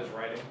think of as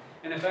writing.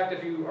 And in fact,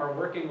 if you are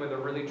working with a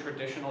really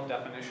traditional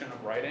definition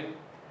of writing,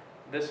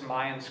 this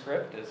Mayan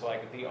script is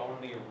like the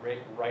only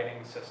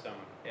writing system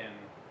in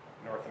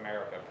North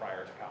America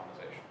prior to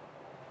colonization.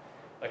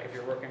 Like if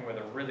you're working with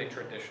a really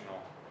traditional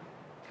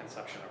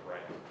conception of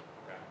writing.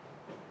 Okay.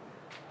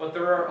 But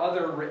there are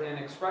other written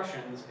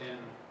expressions in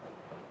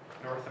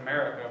North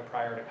America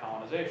prior to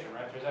colonization,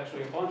 right? There's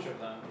actually a bunch of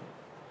them.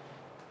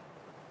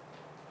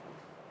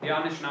 The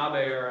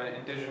Anishinaabe are an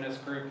indigenous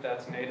group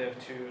that's native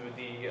to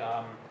the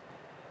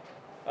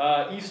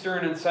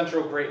eastern and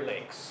central Great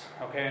Lakes.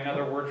 Okay,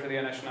 another word for the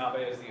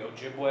Anishinaabe is the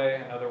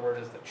Ojibwe. Another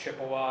word is the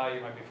Chippewa. You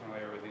might be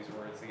familiar with these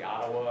words. The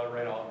Ottawa,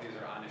 right? All of these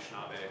are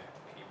Anishinaabe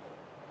people.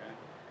 Okay,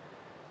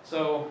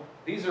 so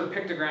these are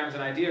pictograms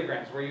and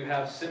ideograms where you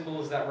have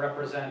symbols that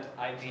represent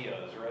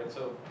ideas, right?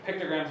 So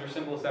pictograms are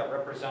symbols that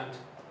represent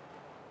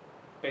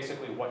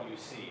basically what you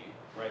see,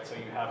 right? So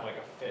you have like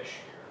a fish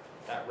here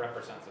that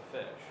represents a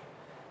fish,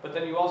 but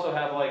then you also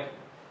have like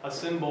a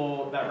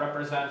symbol that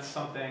represents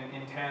something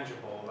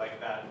intangible, like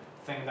that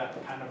thing that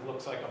kind of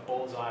looks like a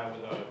bullseye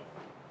with a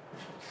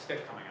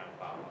stick coming out of the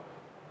bottom of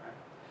it. Right?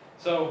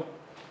 So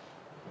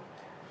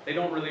they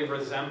don't really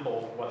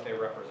resemble what they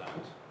represent.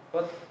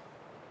 But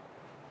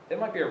it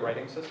might be a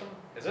writing system,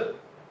 is it?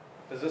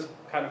 Does this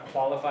kind of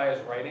qualify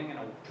as writing in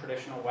a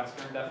traditional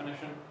Western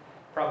definition?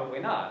 Probably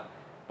not.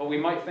 But we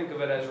might think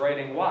of it as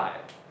writing. Why?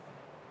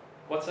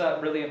 What's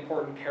that really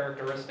important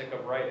characteristic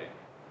of writing?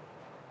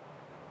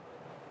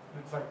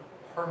 It's like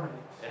permanence.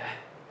 Yeah.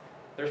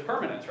 There's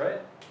permanence,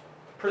 right?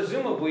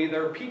 Presumably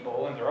there are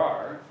people, and there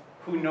are,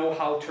 who know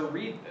how to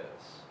read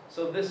this.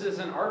 So this is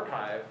an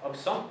archive of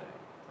something,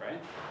 right?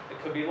 It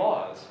could be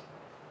laws.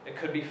 It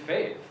could be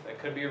faith. It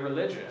could be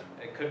religion.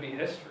 It could be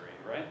history,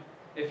 right?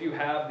 If you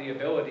have the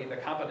ability, the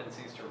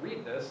competencies to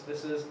read this,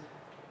 this is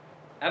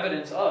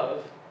evidence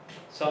of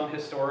some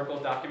historical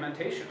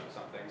documentation of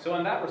something. So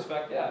in that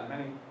respect, yeah, in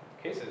many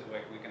cases,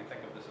 we can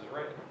think of this as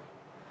writing.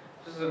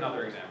 This is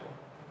another example.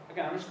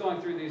 Again, I'm just going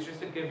through these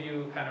just to give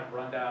you kind of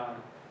rundown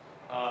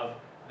of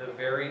the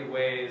varied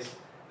ways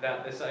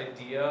that this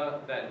idea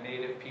that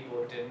native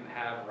people didn't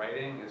have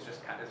writing is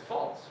just kind of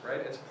false, right?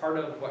 It's part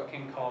of what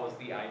King calls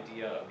the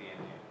idea of the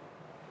Indian,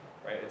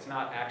 right? It's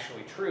not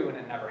actually true, and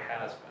it never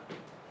has been.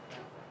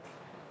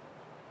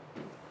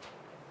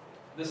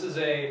 This is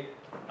a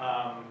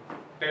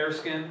bear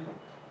skin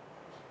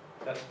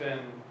that's been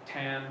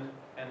tanned,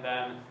 and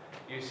then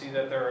you see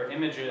that there are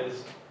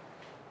images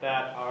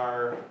that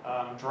are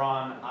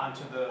drawn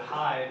onto the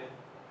hide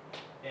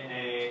in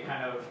a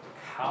kind of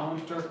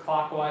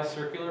counterclockwise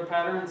circular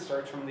pattern. It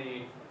starts from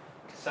the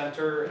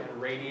center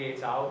and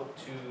radiates out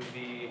to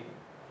the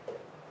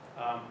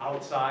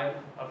outside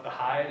of the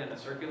hide in a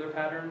circular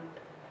pattern.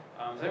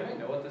 Does anybody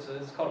know what this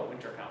is? It's called a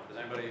winter count. Does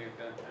anybody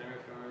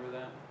familiar with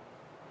that?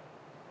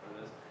 What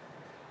it is?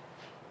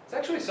 It's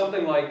actually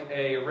something like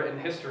a written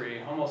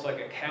history, almost like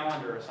a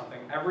calendar or something.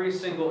 Every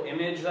single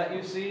image that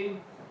you see,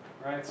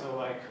 right? So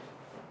like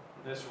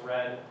this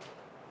red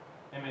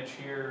image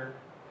here,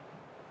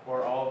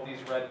 or all of these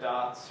red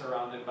dots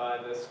surrounded by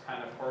this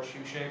kind of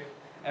horseshoe shape.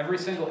 Every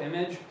single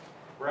image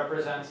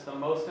represents the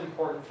most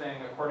important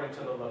thing according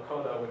to the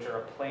Lakota, which are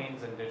a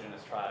Plains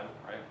indigenous tribe,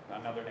 right?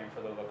 Another name for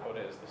the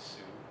Lakota is the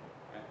Sioux.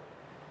 Right?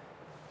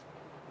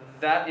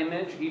 That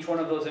image, each one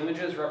of those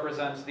images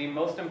represents the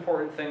most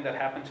important thing that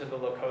happened to the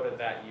Lakota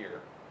that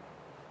year.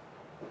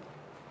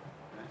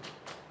 Okay?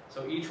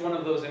 So each one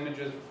of those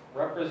images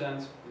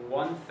represents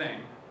one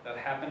thing that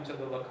happened to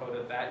the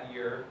Lakota that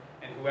year,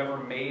 and whoever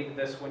made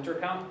this winter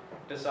count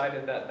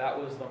decided that that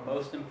was the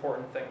most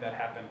important thing that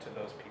happened to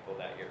those people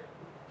that year.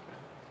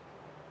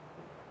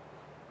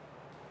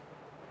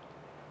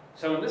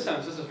 So in this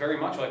sense, this is very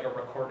much like a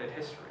recorded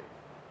history,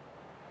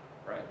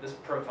 right? This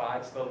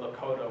provides the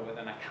Lakota with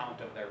an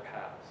account of their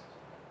past.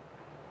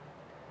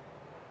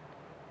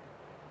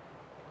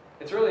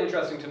 It's really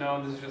interesting to know,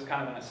 and this is just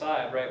kind of an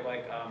aside, right?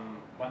 Like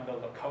when the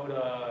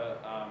Lakota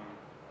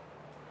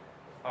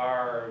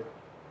are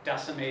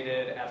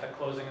decimated at the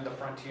closing of the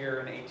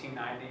frontier in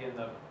 1890 in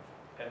the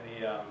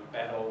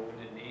Battle of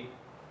Wounded Knee,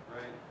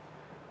 right?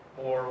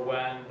 Or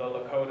when the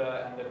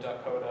Lakota and the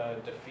Dakota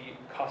defeat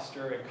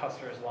Custer in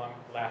Custer's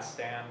last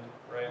stand,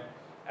 right?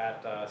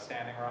 at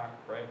Standing Rock,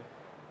 right?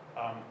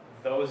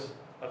 Those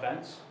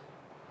events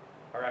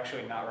are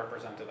actually not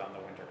represented on the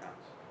winter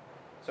counts.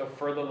 So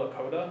for the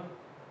Lakota,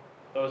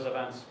 those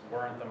events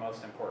weren't the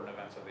most important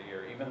events of the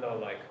year, even though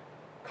like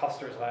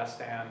Custer's Last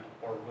Stand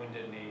or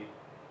Wounded Knee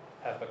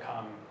have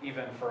become,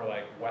 even for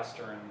like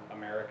Western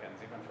Americans,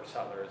 even for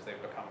settlers,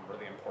 they've become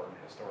really important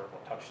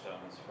historical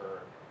touchstones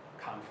for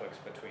conflicts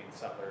between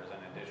settlers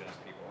and indigenous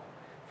people.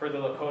 For the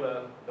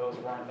Lakota, those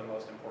weren't the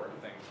most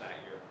important things that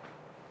year.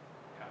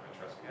 Kind of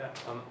interesting, yeah.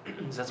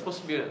 Is that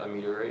supposed to be a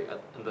meteorite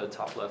in the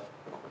top left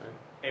corner?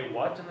 A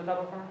what in the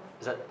double corner?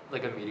 Is that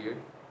like a meteor? Or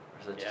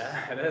is that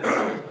Yeah, it is.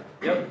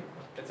 Yep.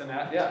 It's an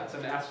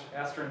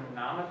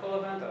astronomical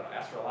event.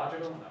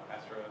 Astrological? No,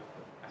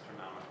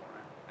 astronomical.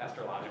 Right?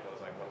 Astrological is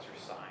like what's your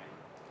sign?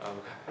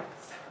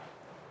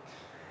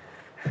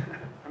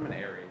 I'm an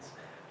Aries.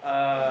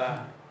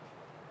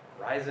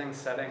 Rising,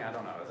 setting. I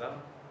don't know. Is that?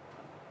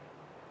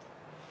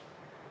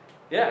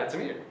 Yeah, it's a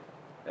meteor.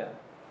 Yeah.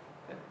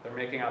 They're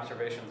making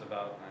observations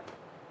about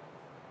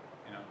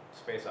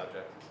space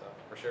objects and stuff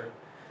for sure.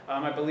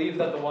 I believe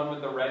that the one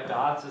with the red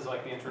dots is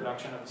like the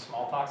introduction of the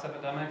smallpox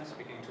epidemic,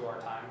 speaking to our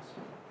times.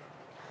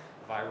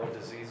 Viral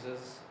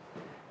diseases,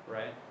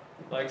 right?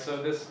 Like,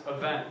 so this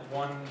event,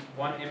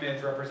 one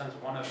image represents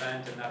one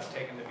event, and that's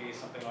taken to be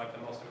something like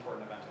the most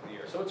important event of the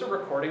year. So it's a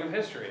recording of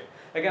history.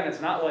 Again,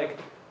 it's not like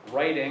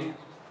writing,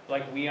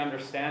 like we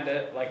understand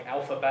it, like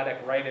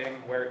alphabetic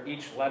writing, where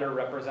each letter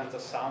represents a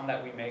sound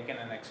that we make in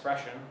an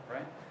expression,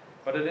 right?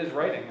 But it is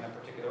writing in a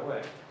particular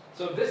way.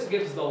 So this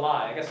gives the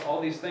lie. I guess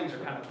all these things are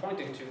kind of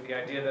pointing to the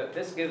idea that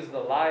this gives the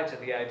lie to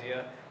the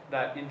idea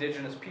that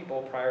indigenous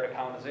people prior to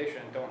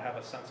colonization don't have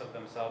a sense of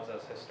themselves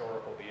as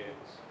historical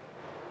beings.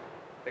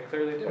 They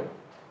clearly do.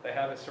 They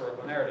have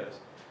historical narratives.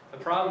 The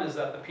problem is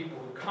that the people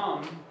who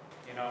come,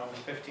 in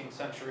the 15th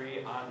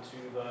century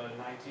onto the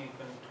 19th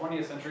and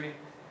 20th century,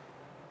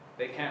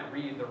 they can't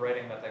read the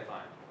writing that they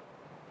find.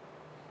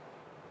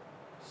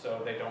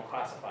 So they don't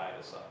classify it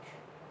as such.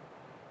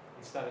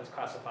 Instead, it's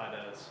classified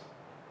as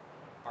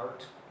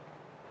art,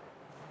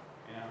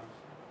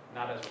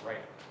 not as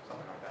writing,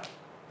 something like that.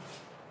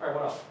 All right,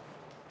 what else?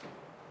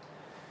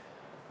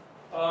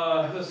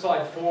 This is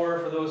slide 4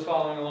 for those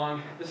following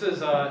along. This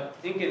is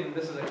Incan,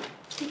 this is a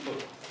Tipu.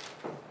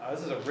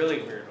 This is a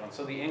really weird one.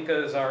 So the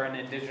Incas are an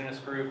indigenous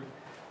group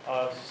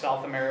of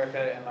South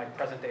America and like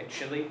present-day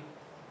Chile,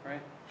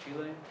 right?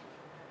 Chile.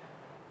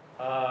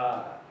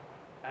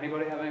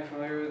 Anybody have any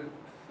familiarity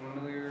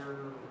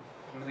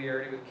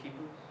with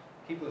quipus?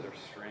 Quipus are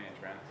strange,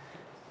 man.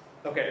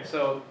 Okay,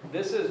 so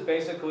this is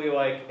basically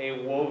like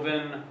a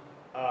woven,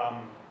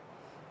 kind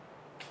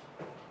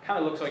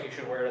of looks like you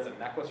should wear it as a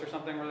necklace or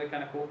something really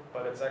kind of cool,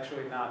 but it's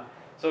actually not.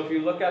 So if you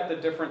look at the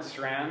different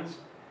strands,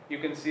 you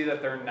can see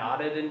that they're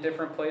knotted in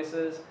different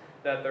places,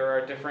 that there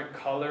are different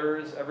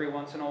colors every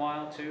once in a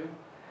while too.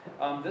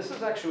 This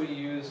is actually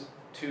used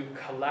to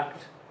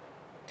collect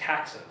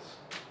taxes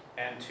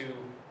and to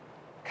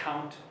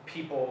count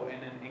people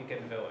in an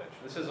Incan village.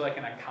 This is like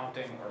an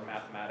accounting or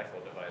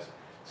mathematical device.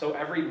 So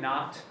every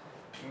knot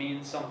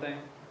means something,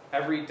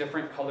 every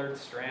different colored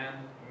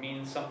strand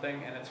means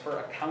something, and it's for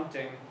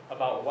accounting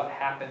about what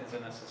happens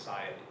in a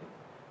society,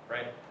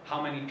 right?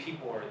 How many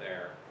people are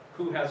there?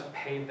 Who has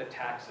paid the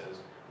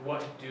taxes?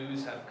 What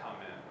dues have come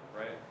in,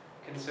 right?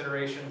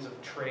 Considerations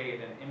of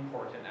trade and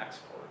import and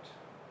export,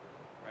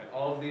 right?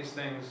 All of these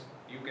things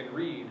you can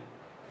read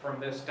from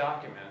this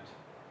document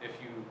if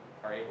you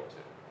are able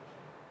to.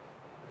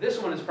 This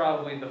one is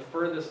probably the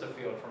furthest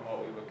afield from what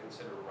we would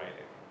consider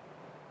writing,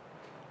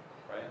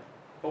 right?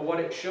 But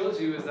what it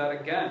shows you is that,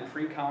 again,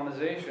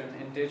 pre-colonization,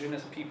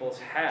 indigenous peoples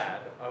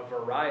had a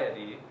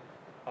variety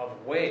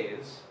of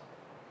ways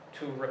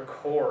to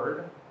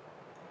record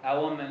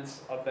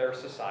elements of their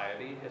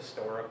society,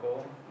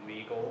 historical,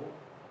 legal,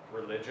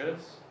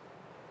 religious,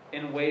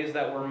 in ways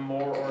that were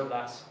more or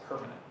less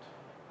permanent,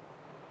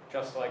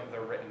 just like the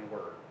written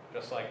word,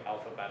 just like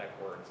alphabetic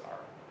words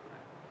are.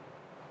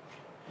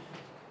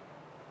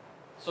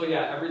 So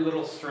yeah, every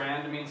little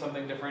strand means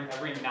something different,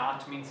 every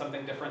knot means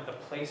something different, the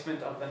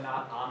placement of the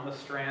knot on the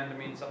strand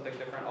means something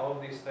different. All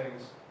of these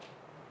things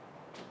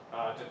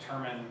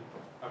determine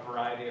a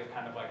variety of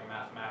kind of like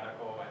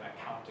mathematical and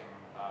accounting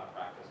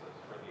practices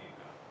for the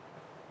Inca.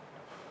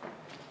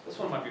 This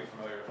one might be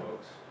familiar to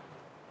folks.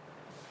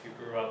 If you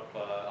grew up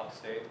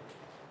upstate.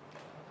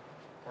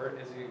 Or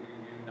is you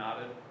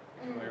nodded?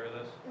 You familiar with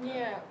this?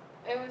 Yeah.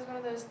 It was one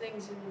of those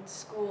things in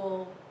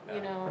school, they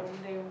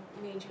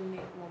made you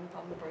make one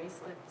thumb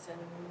bracelets and...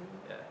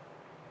 Yeah.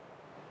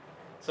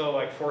 So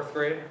like 4th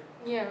grade?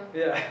 Yeah.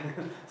 Yeah.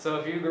 So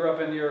if you grew up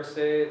in New York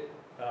State,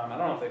 I don't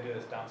know if they do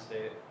this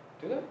downstate.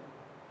 Do they?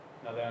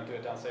 No, they don't do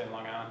it downstate in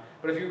Long Island.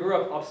 But if you grew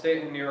up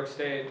upstate in New York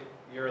State,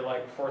 your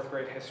like 4th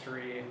grade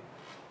history,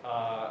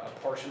 a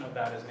portion of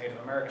that is Native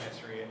American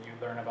history, and you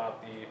learn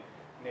about the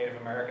Native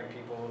American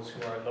peoples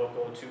who are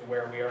local to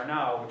where we are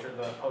now, which are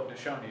the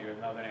Haudenosaunee.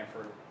 Another name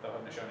for the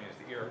Haudenosaunee is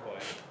the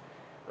Iroquois,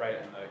 right?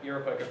 And the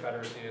Iroquois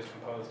Confederacy is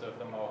composed of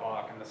the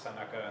Mohawk and the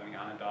Seneca and the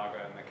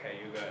Onondaga and the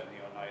Cayuga and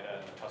the Oneida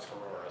and the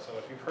Tuscarora. So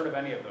if you've heard of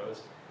any of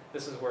those,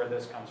 This is where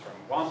this comes from,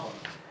 wampum.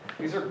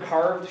 These are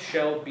carved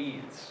shell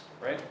beads,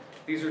 right?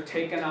 These are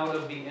taken out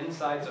of the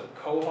insides of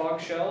quahog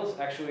shells.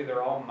 Actually,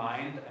 they're all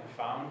mined and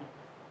found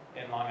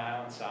in Long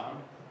Island Sound.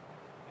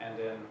 And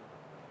in,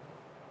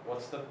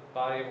 what's the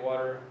body of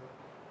water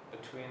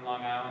between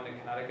Long Island and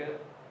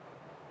Connecticut?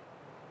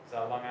 Is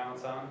that Long Island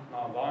Sound?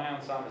 No, Long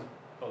Island Sound is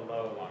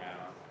below Long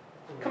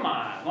Island. Come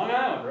on, Long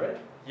Island, right?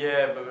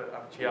 Yeah,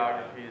 but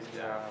geography is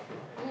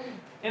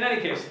In any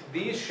case,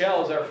 these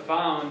shells are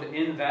found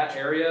in that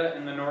area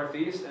in the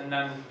Northeast, and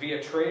then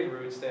via trade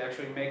routes, they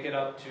actually make it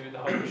up to the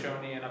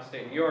Haudenosaunee in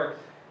upstate New York.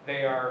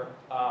 They are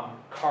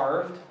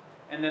carved,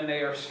 and then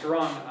they are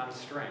strung on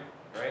string,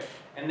 right?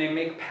 And they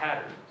make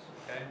patterns,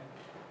 okay?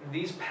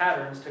 These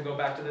patterns, to go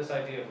back to this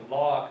idea of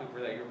law, Cooper,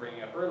 that you were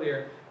bringing up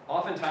earlier,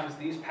 oftentimes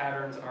these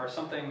patterns are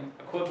something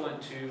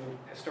equivalent to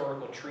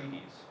historical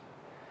treaties,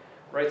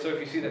 right? So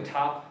if you see the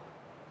top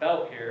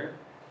belt here,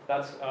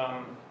 that's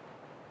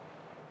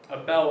a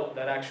belt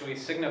that actually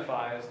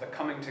signifies the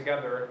coming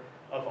together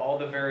of all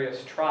the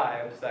various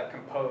tribes that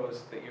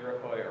compose the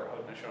Iroquois or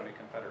Haudenosaunee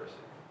Confederacy.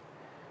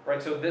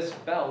 Right, so this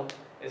belt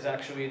is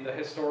actually the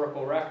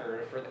historical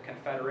record for the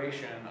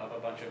confederation of a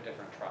bunch of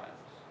different tribes.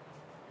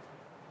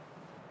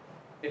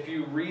 If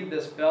you read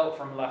this belt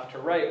from left to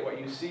right, what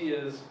you see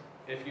is,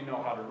 if you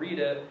know how to read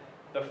it,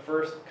 the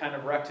first kind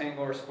of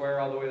rectangle or square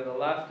all the way to the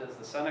left is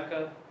the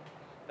Seneca,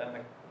 then the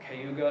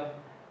Cayuga.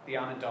 The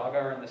Onondaga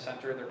are in the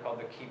center. They're called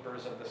the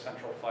keepers of the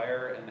central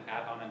fire, and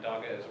at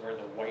Onondaga is where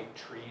the white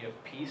tree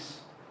of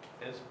peace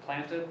is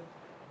planted.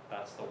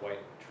 That's the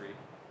white tree.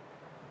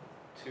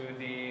 To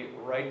the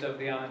right of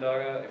the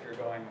Onondaga, if you're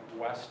going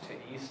west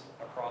to east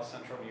across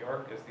central New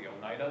York, is the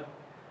Oneida,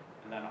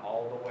 and then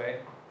all the way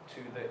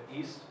to the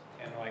east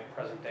in like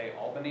present-day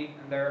Albany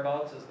and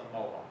thereabouts is the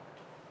Mohawk.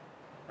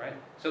 Right?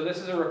 So this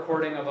is a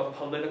recording of a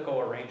political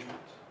arrangement.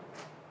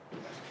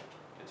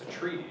 It's a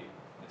treaty.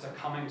 It's a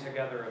coming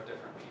together of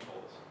different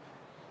peoples.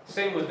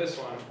 Same with this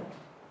one,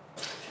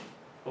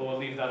 but we'll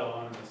leave that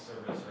alone in the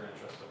service or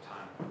interest of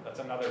time. That's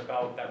another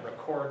belt that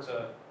records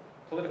a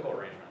political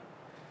arrangement.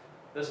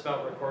 This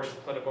belt records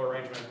the political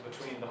arrangement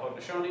between the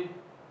Haudenosaunee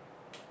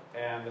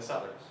and the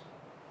settlers.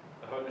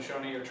 The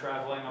Haudenosaunee are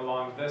traveling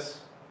along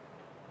this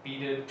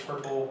beaded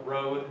purple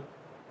road.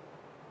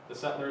 The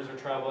settlers are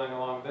traveling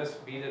along this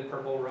beaded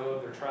purple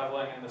road. They're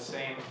traveling in the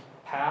same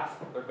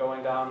path. They're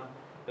going down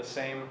the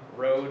same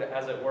road,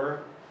 as it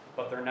were,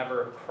 but they're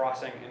never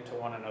crossing into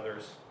one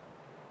another's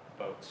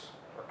boats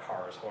or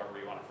cars, however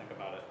you want to think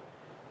about it.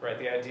 Right?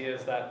 The idea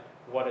is that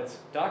what it's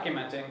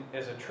documenting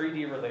is a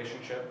treaty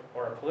relationship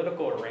or a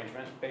political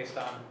arrangement based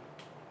on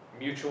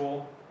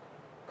mutual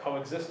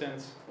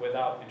coexistence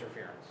without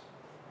interference.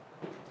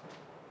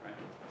 Right?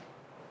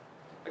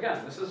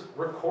 Again, this is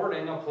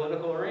recording a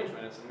political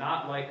arrangement. It's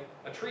not like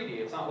a treaty.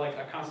 It's not like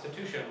a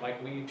constitution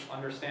like we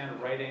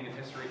understand writing and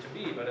history to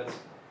be, but it's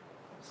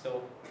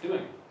still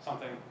doing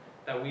something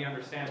that we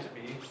understand to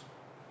be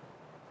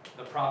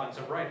the province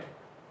of writing.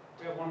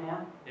 Do we have one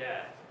more?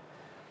 Yeah.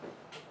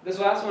 This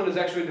last one is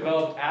actually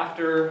developed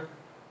after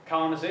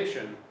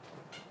colonization.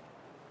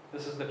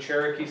 This is the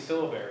Cherokee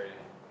syllabary.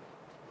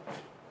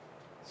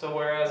 So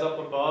whereas up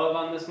above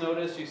on this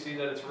notice you see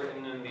that it's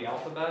written in the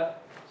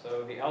alphabet.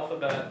 So the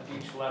alphabet,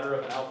 each letter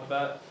of an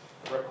alphabet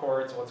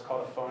records what's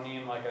called a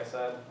phoneme, like I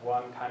said,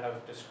 one kind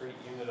of discrete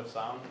unit of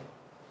sound,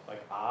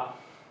 like ah,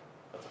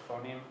 that's a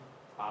phoneme,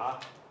 ah.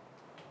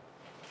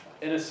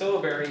 In a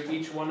syllabary,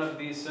 each one of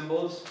these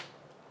symbols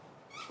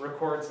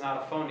records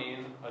not a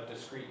phoneme, a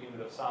discrete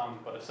unit of sound,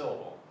 but a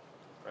syllable,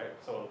 right?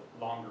 So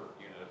a longer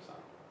unit of sound.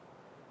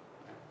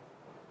 Okay.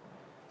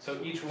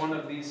 So each one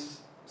of these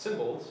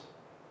symbols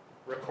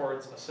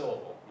records a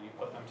syllable. And you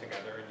put them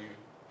together and you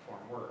form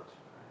words.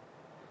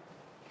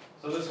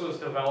 Right? So this was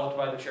developed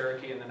by the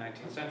Cherokee in the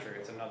 19th century.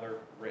 It's another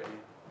written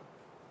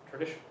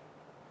tradition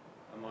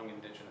among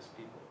indigenous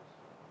peoples.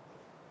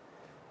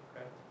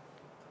 Okay.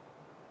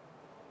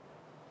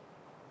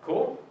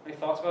 Cool? Any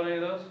thoughts about any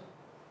of those?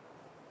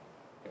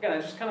 Again,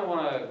 I just kind of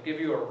want to give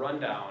you a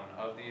rundown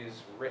of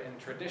these written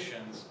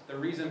traditions. The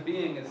reason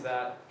being is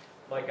that,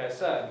 like I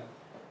said,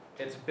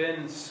 it's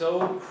been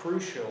so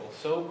crucial,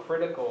 so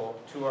critical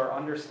to our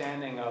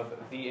understanding of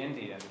the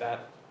Indian,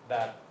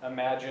 that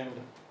imagined,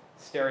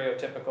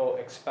 stereotypical,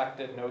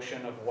 expected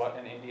notion of what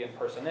an Indian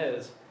person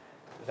is,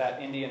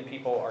 that Indian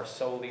people are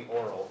solely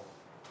oral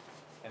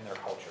in their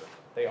culture.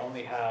 They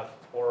only have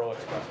oral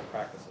expressive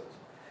practices.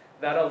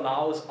 That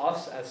allows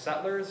us as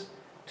settlers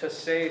to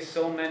say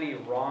so many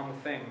wrong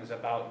things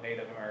about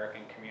Native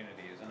American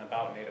communities and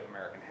about Native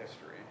American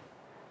history.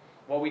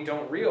 What we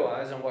don't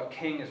realize, and what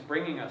King is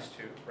bringing us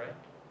to, right,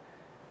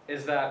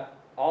 is that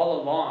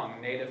all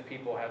along Native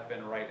people have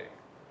been writing,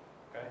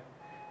 okay?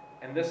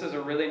 And this is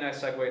a really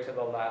nice segue to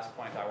the last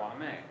point I want to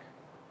make.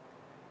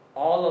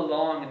 All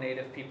along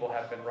Native people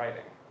have been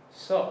writing.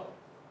 So,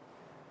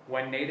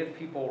 when Native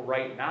people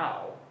write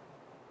now,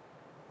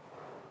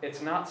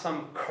 it's not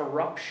some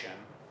corruption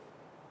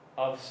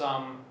of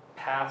some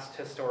past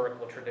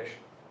historical tradition.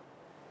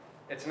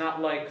 It's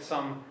not like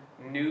some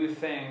new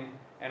thing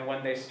And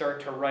when they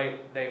start to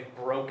write, they've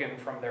broken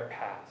from their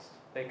past.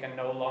 They can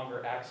no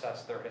longer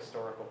access their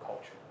historical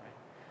culture,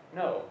 right?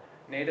 No,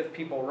 native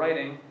people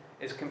writing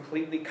is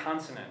completely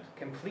consonant,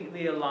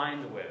 completely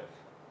aligned with,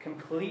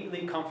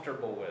 completely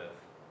comfortable with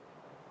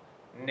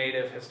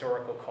native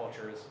historical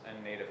cultures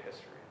and native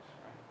histories.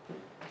 Right?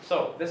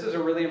 So this is a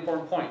really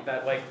important point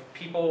that like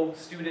people,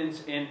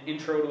 students in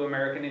Intro to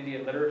American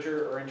Indian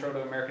Literature or Intro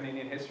to American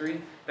Indian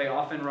History, they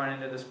often run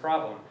into this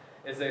problem,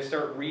 is they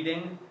start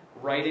reading,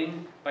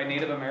 writing by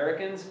Native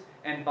Americans,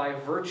 and by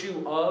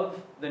virtue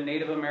of the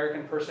Native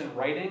American person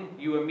writing,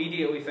 you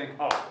immediately think,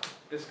 oh,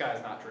 this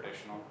guy's not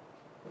traditional.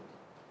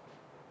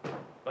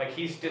 Like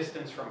he's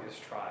distanced from his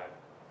tribe.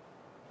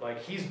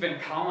 Like he's been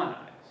colonized,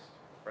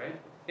 right?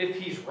 If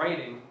he's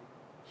writing,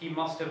 he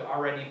must have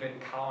already been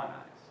colonized,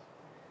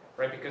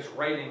 right? Because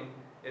writing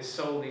is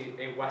solely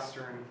a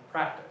Western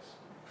practice.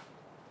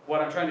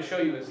 What I'm trying to show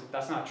you is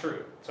that's not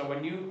true. So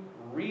when you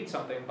read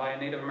something by a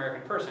Native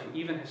American person,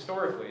 even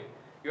historically,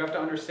 you have to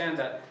understand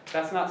that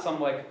that's not some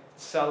like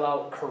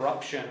sellout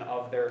corruption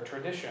of their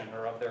tradition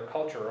or of their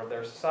culture or of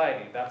their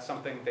society. That's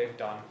something they've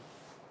done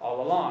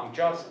all along,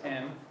 just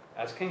in,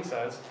 as King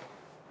says,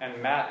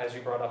 and Matt, as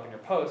you brought up in your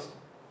post,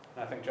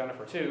 and I think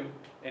Jennifer too,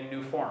 in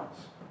new forms,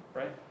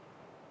 right?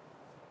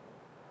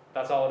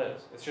 That's all it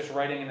is. It's just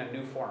writing in a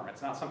new form.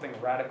 It's not something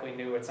radically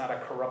new. It's not a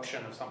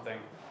corruption of something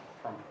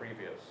from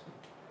previous.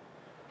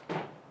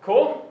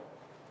 Cool?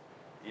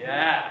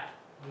 Yeah.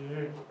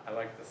 I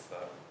like this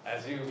stuff.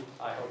 As you,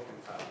 I hope,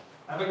 can tell.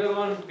 Have a good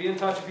one. Be in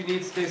touch if you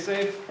need. Stay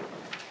safe.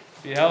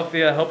 Be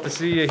healthy. I hope to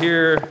see you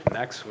here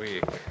next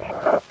week.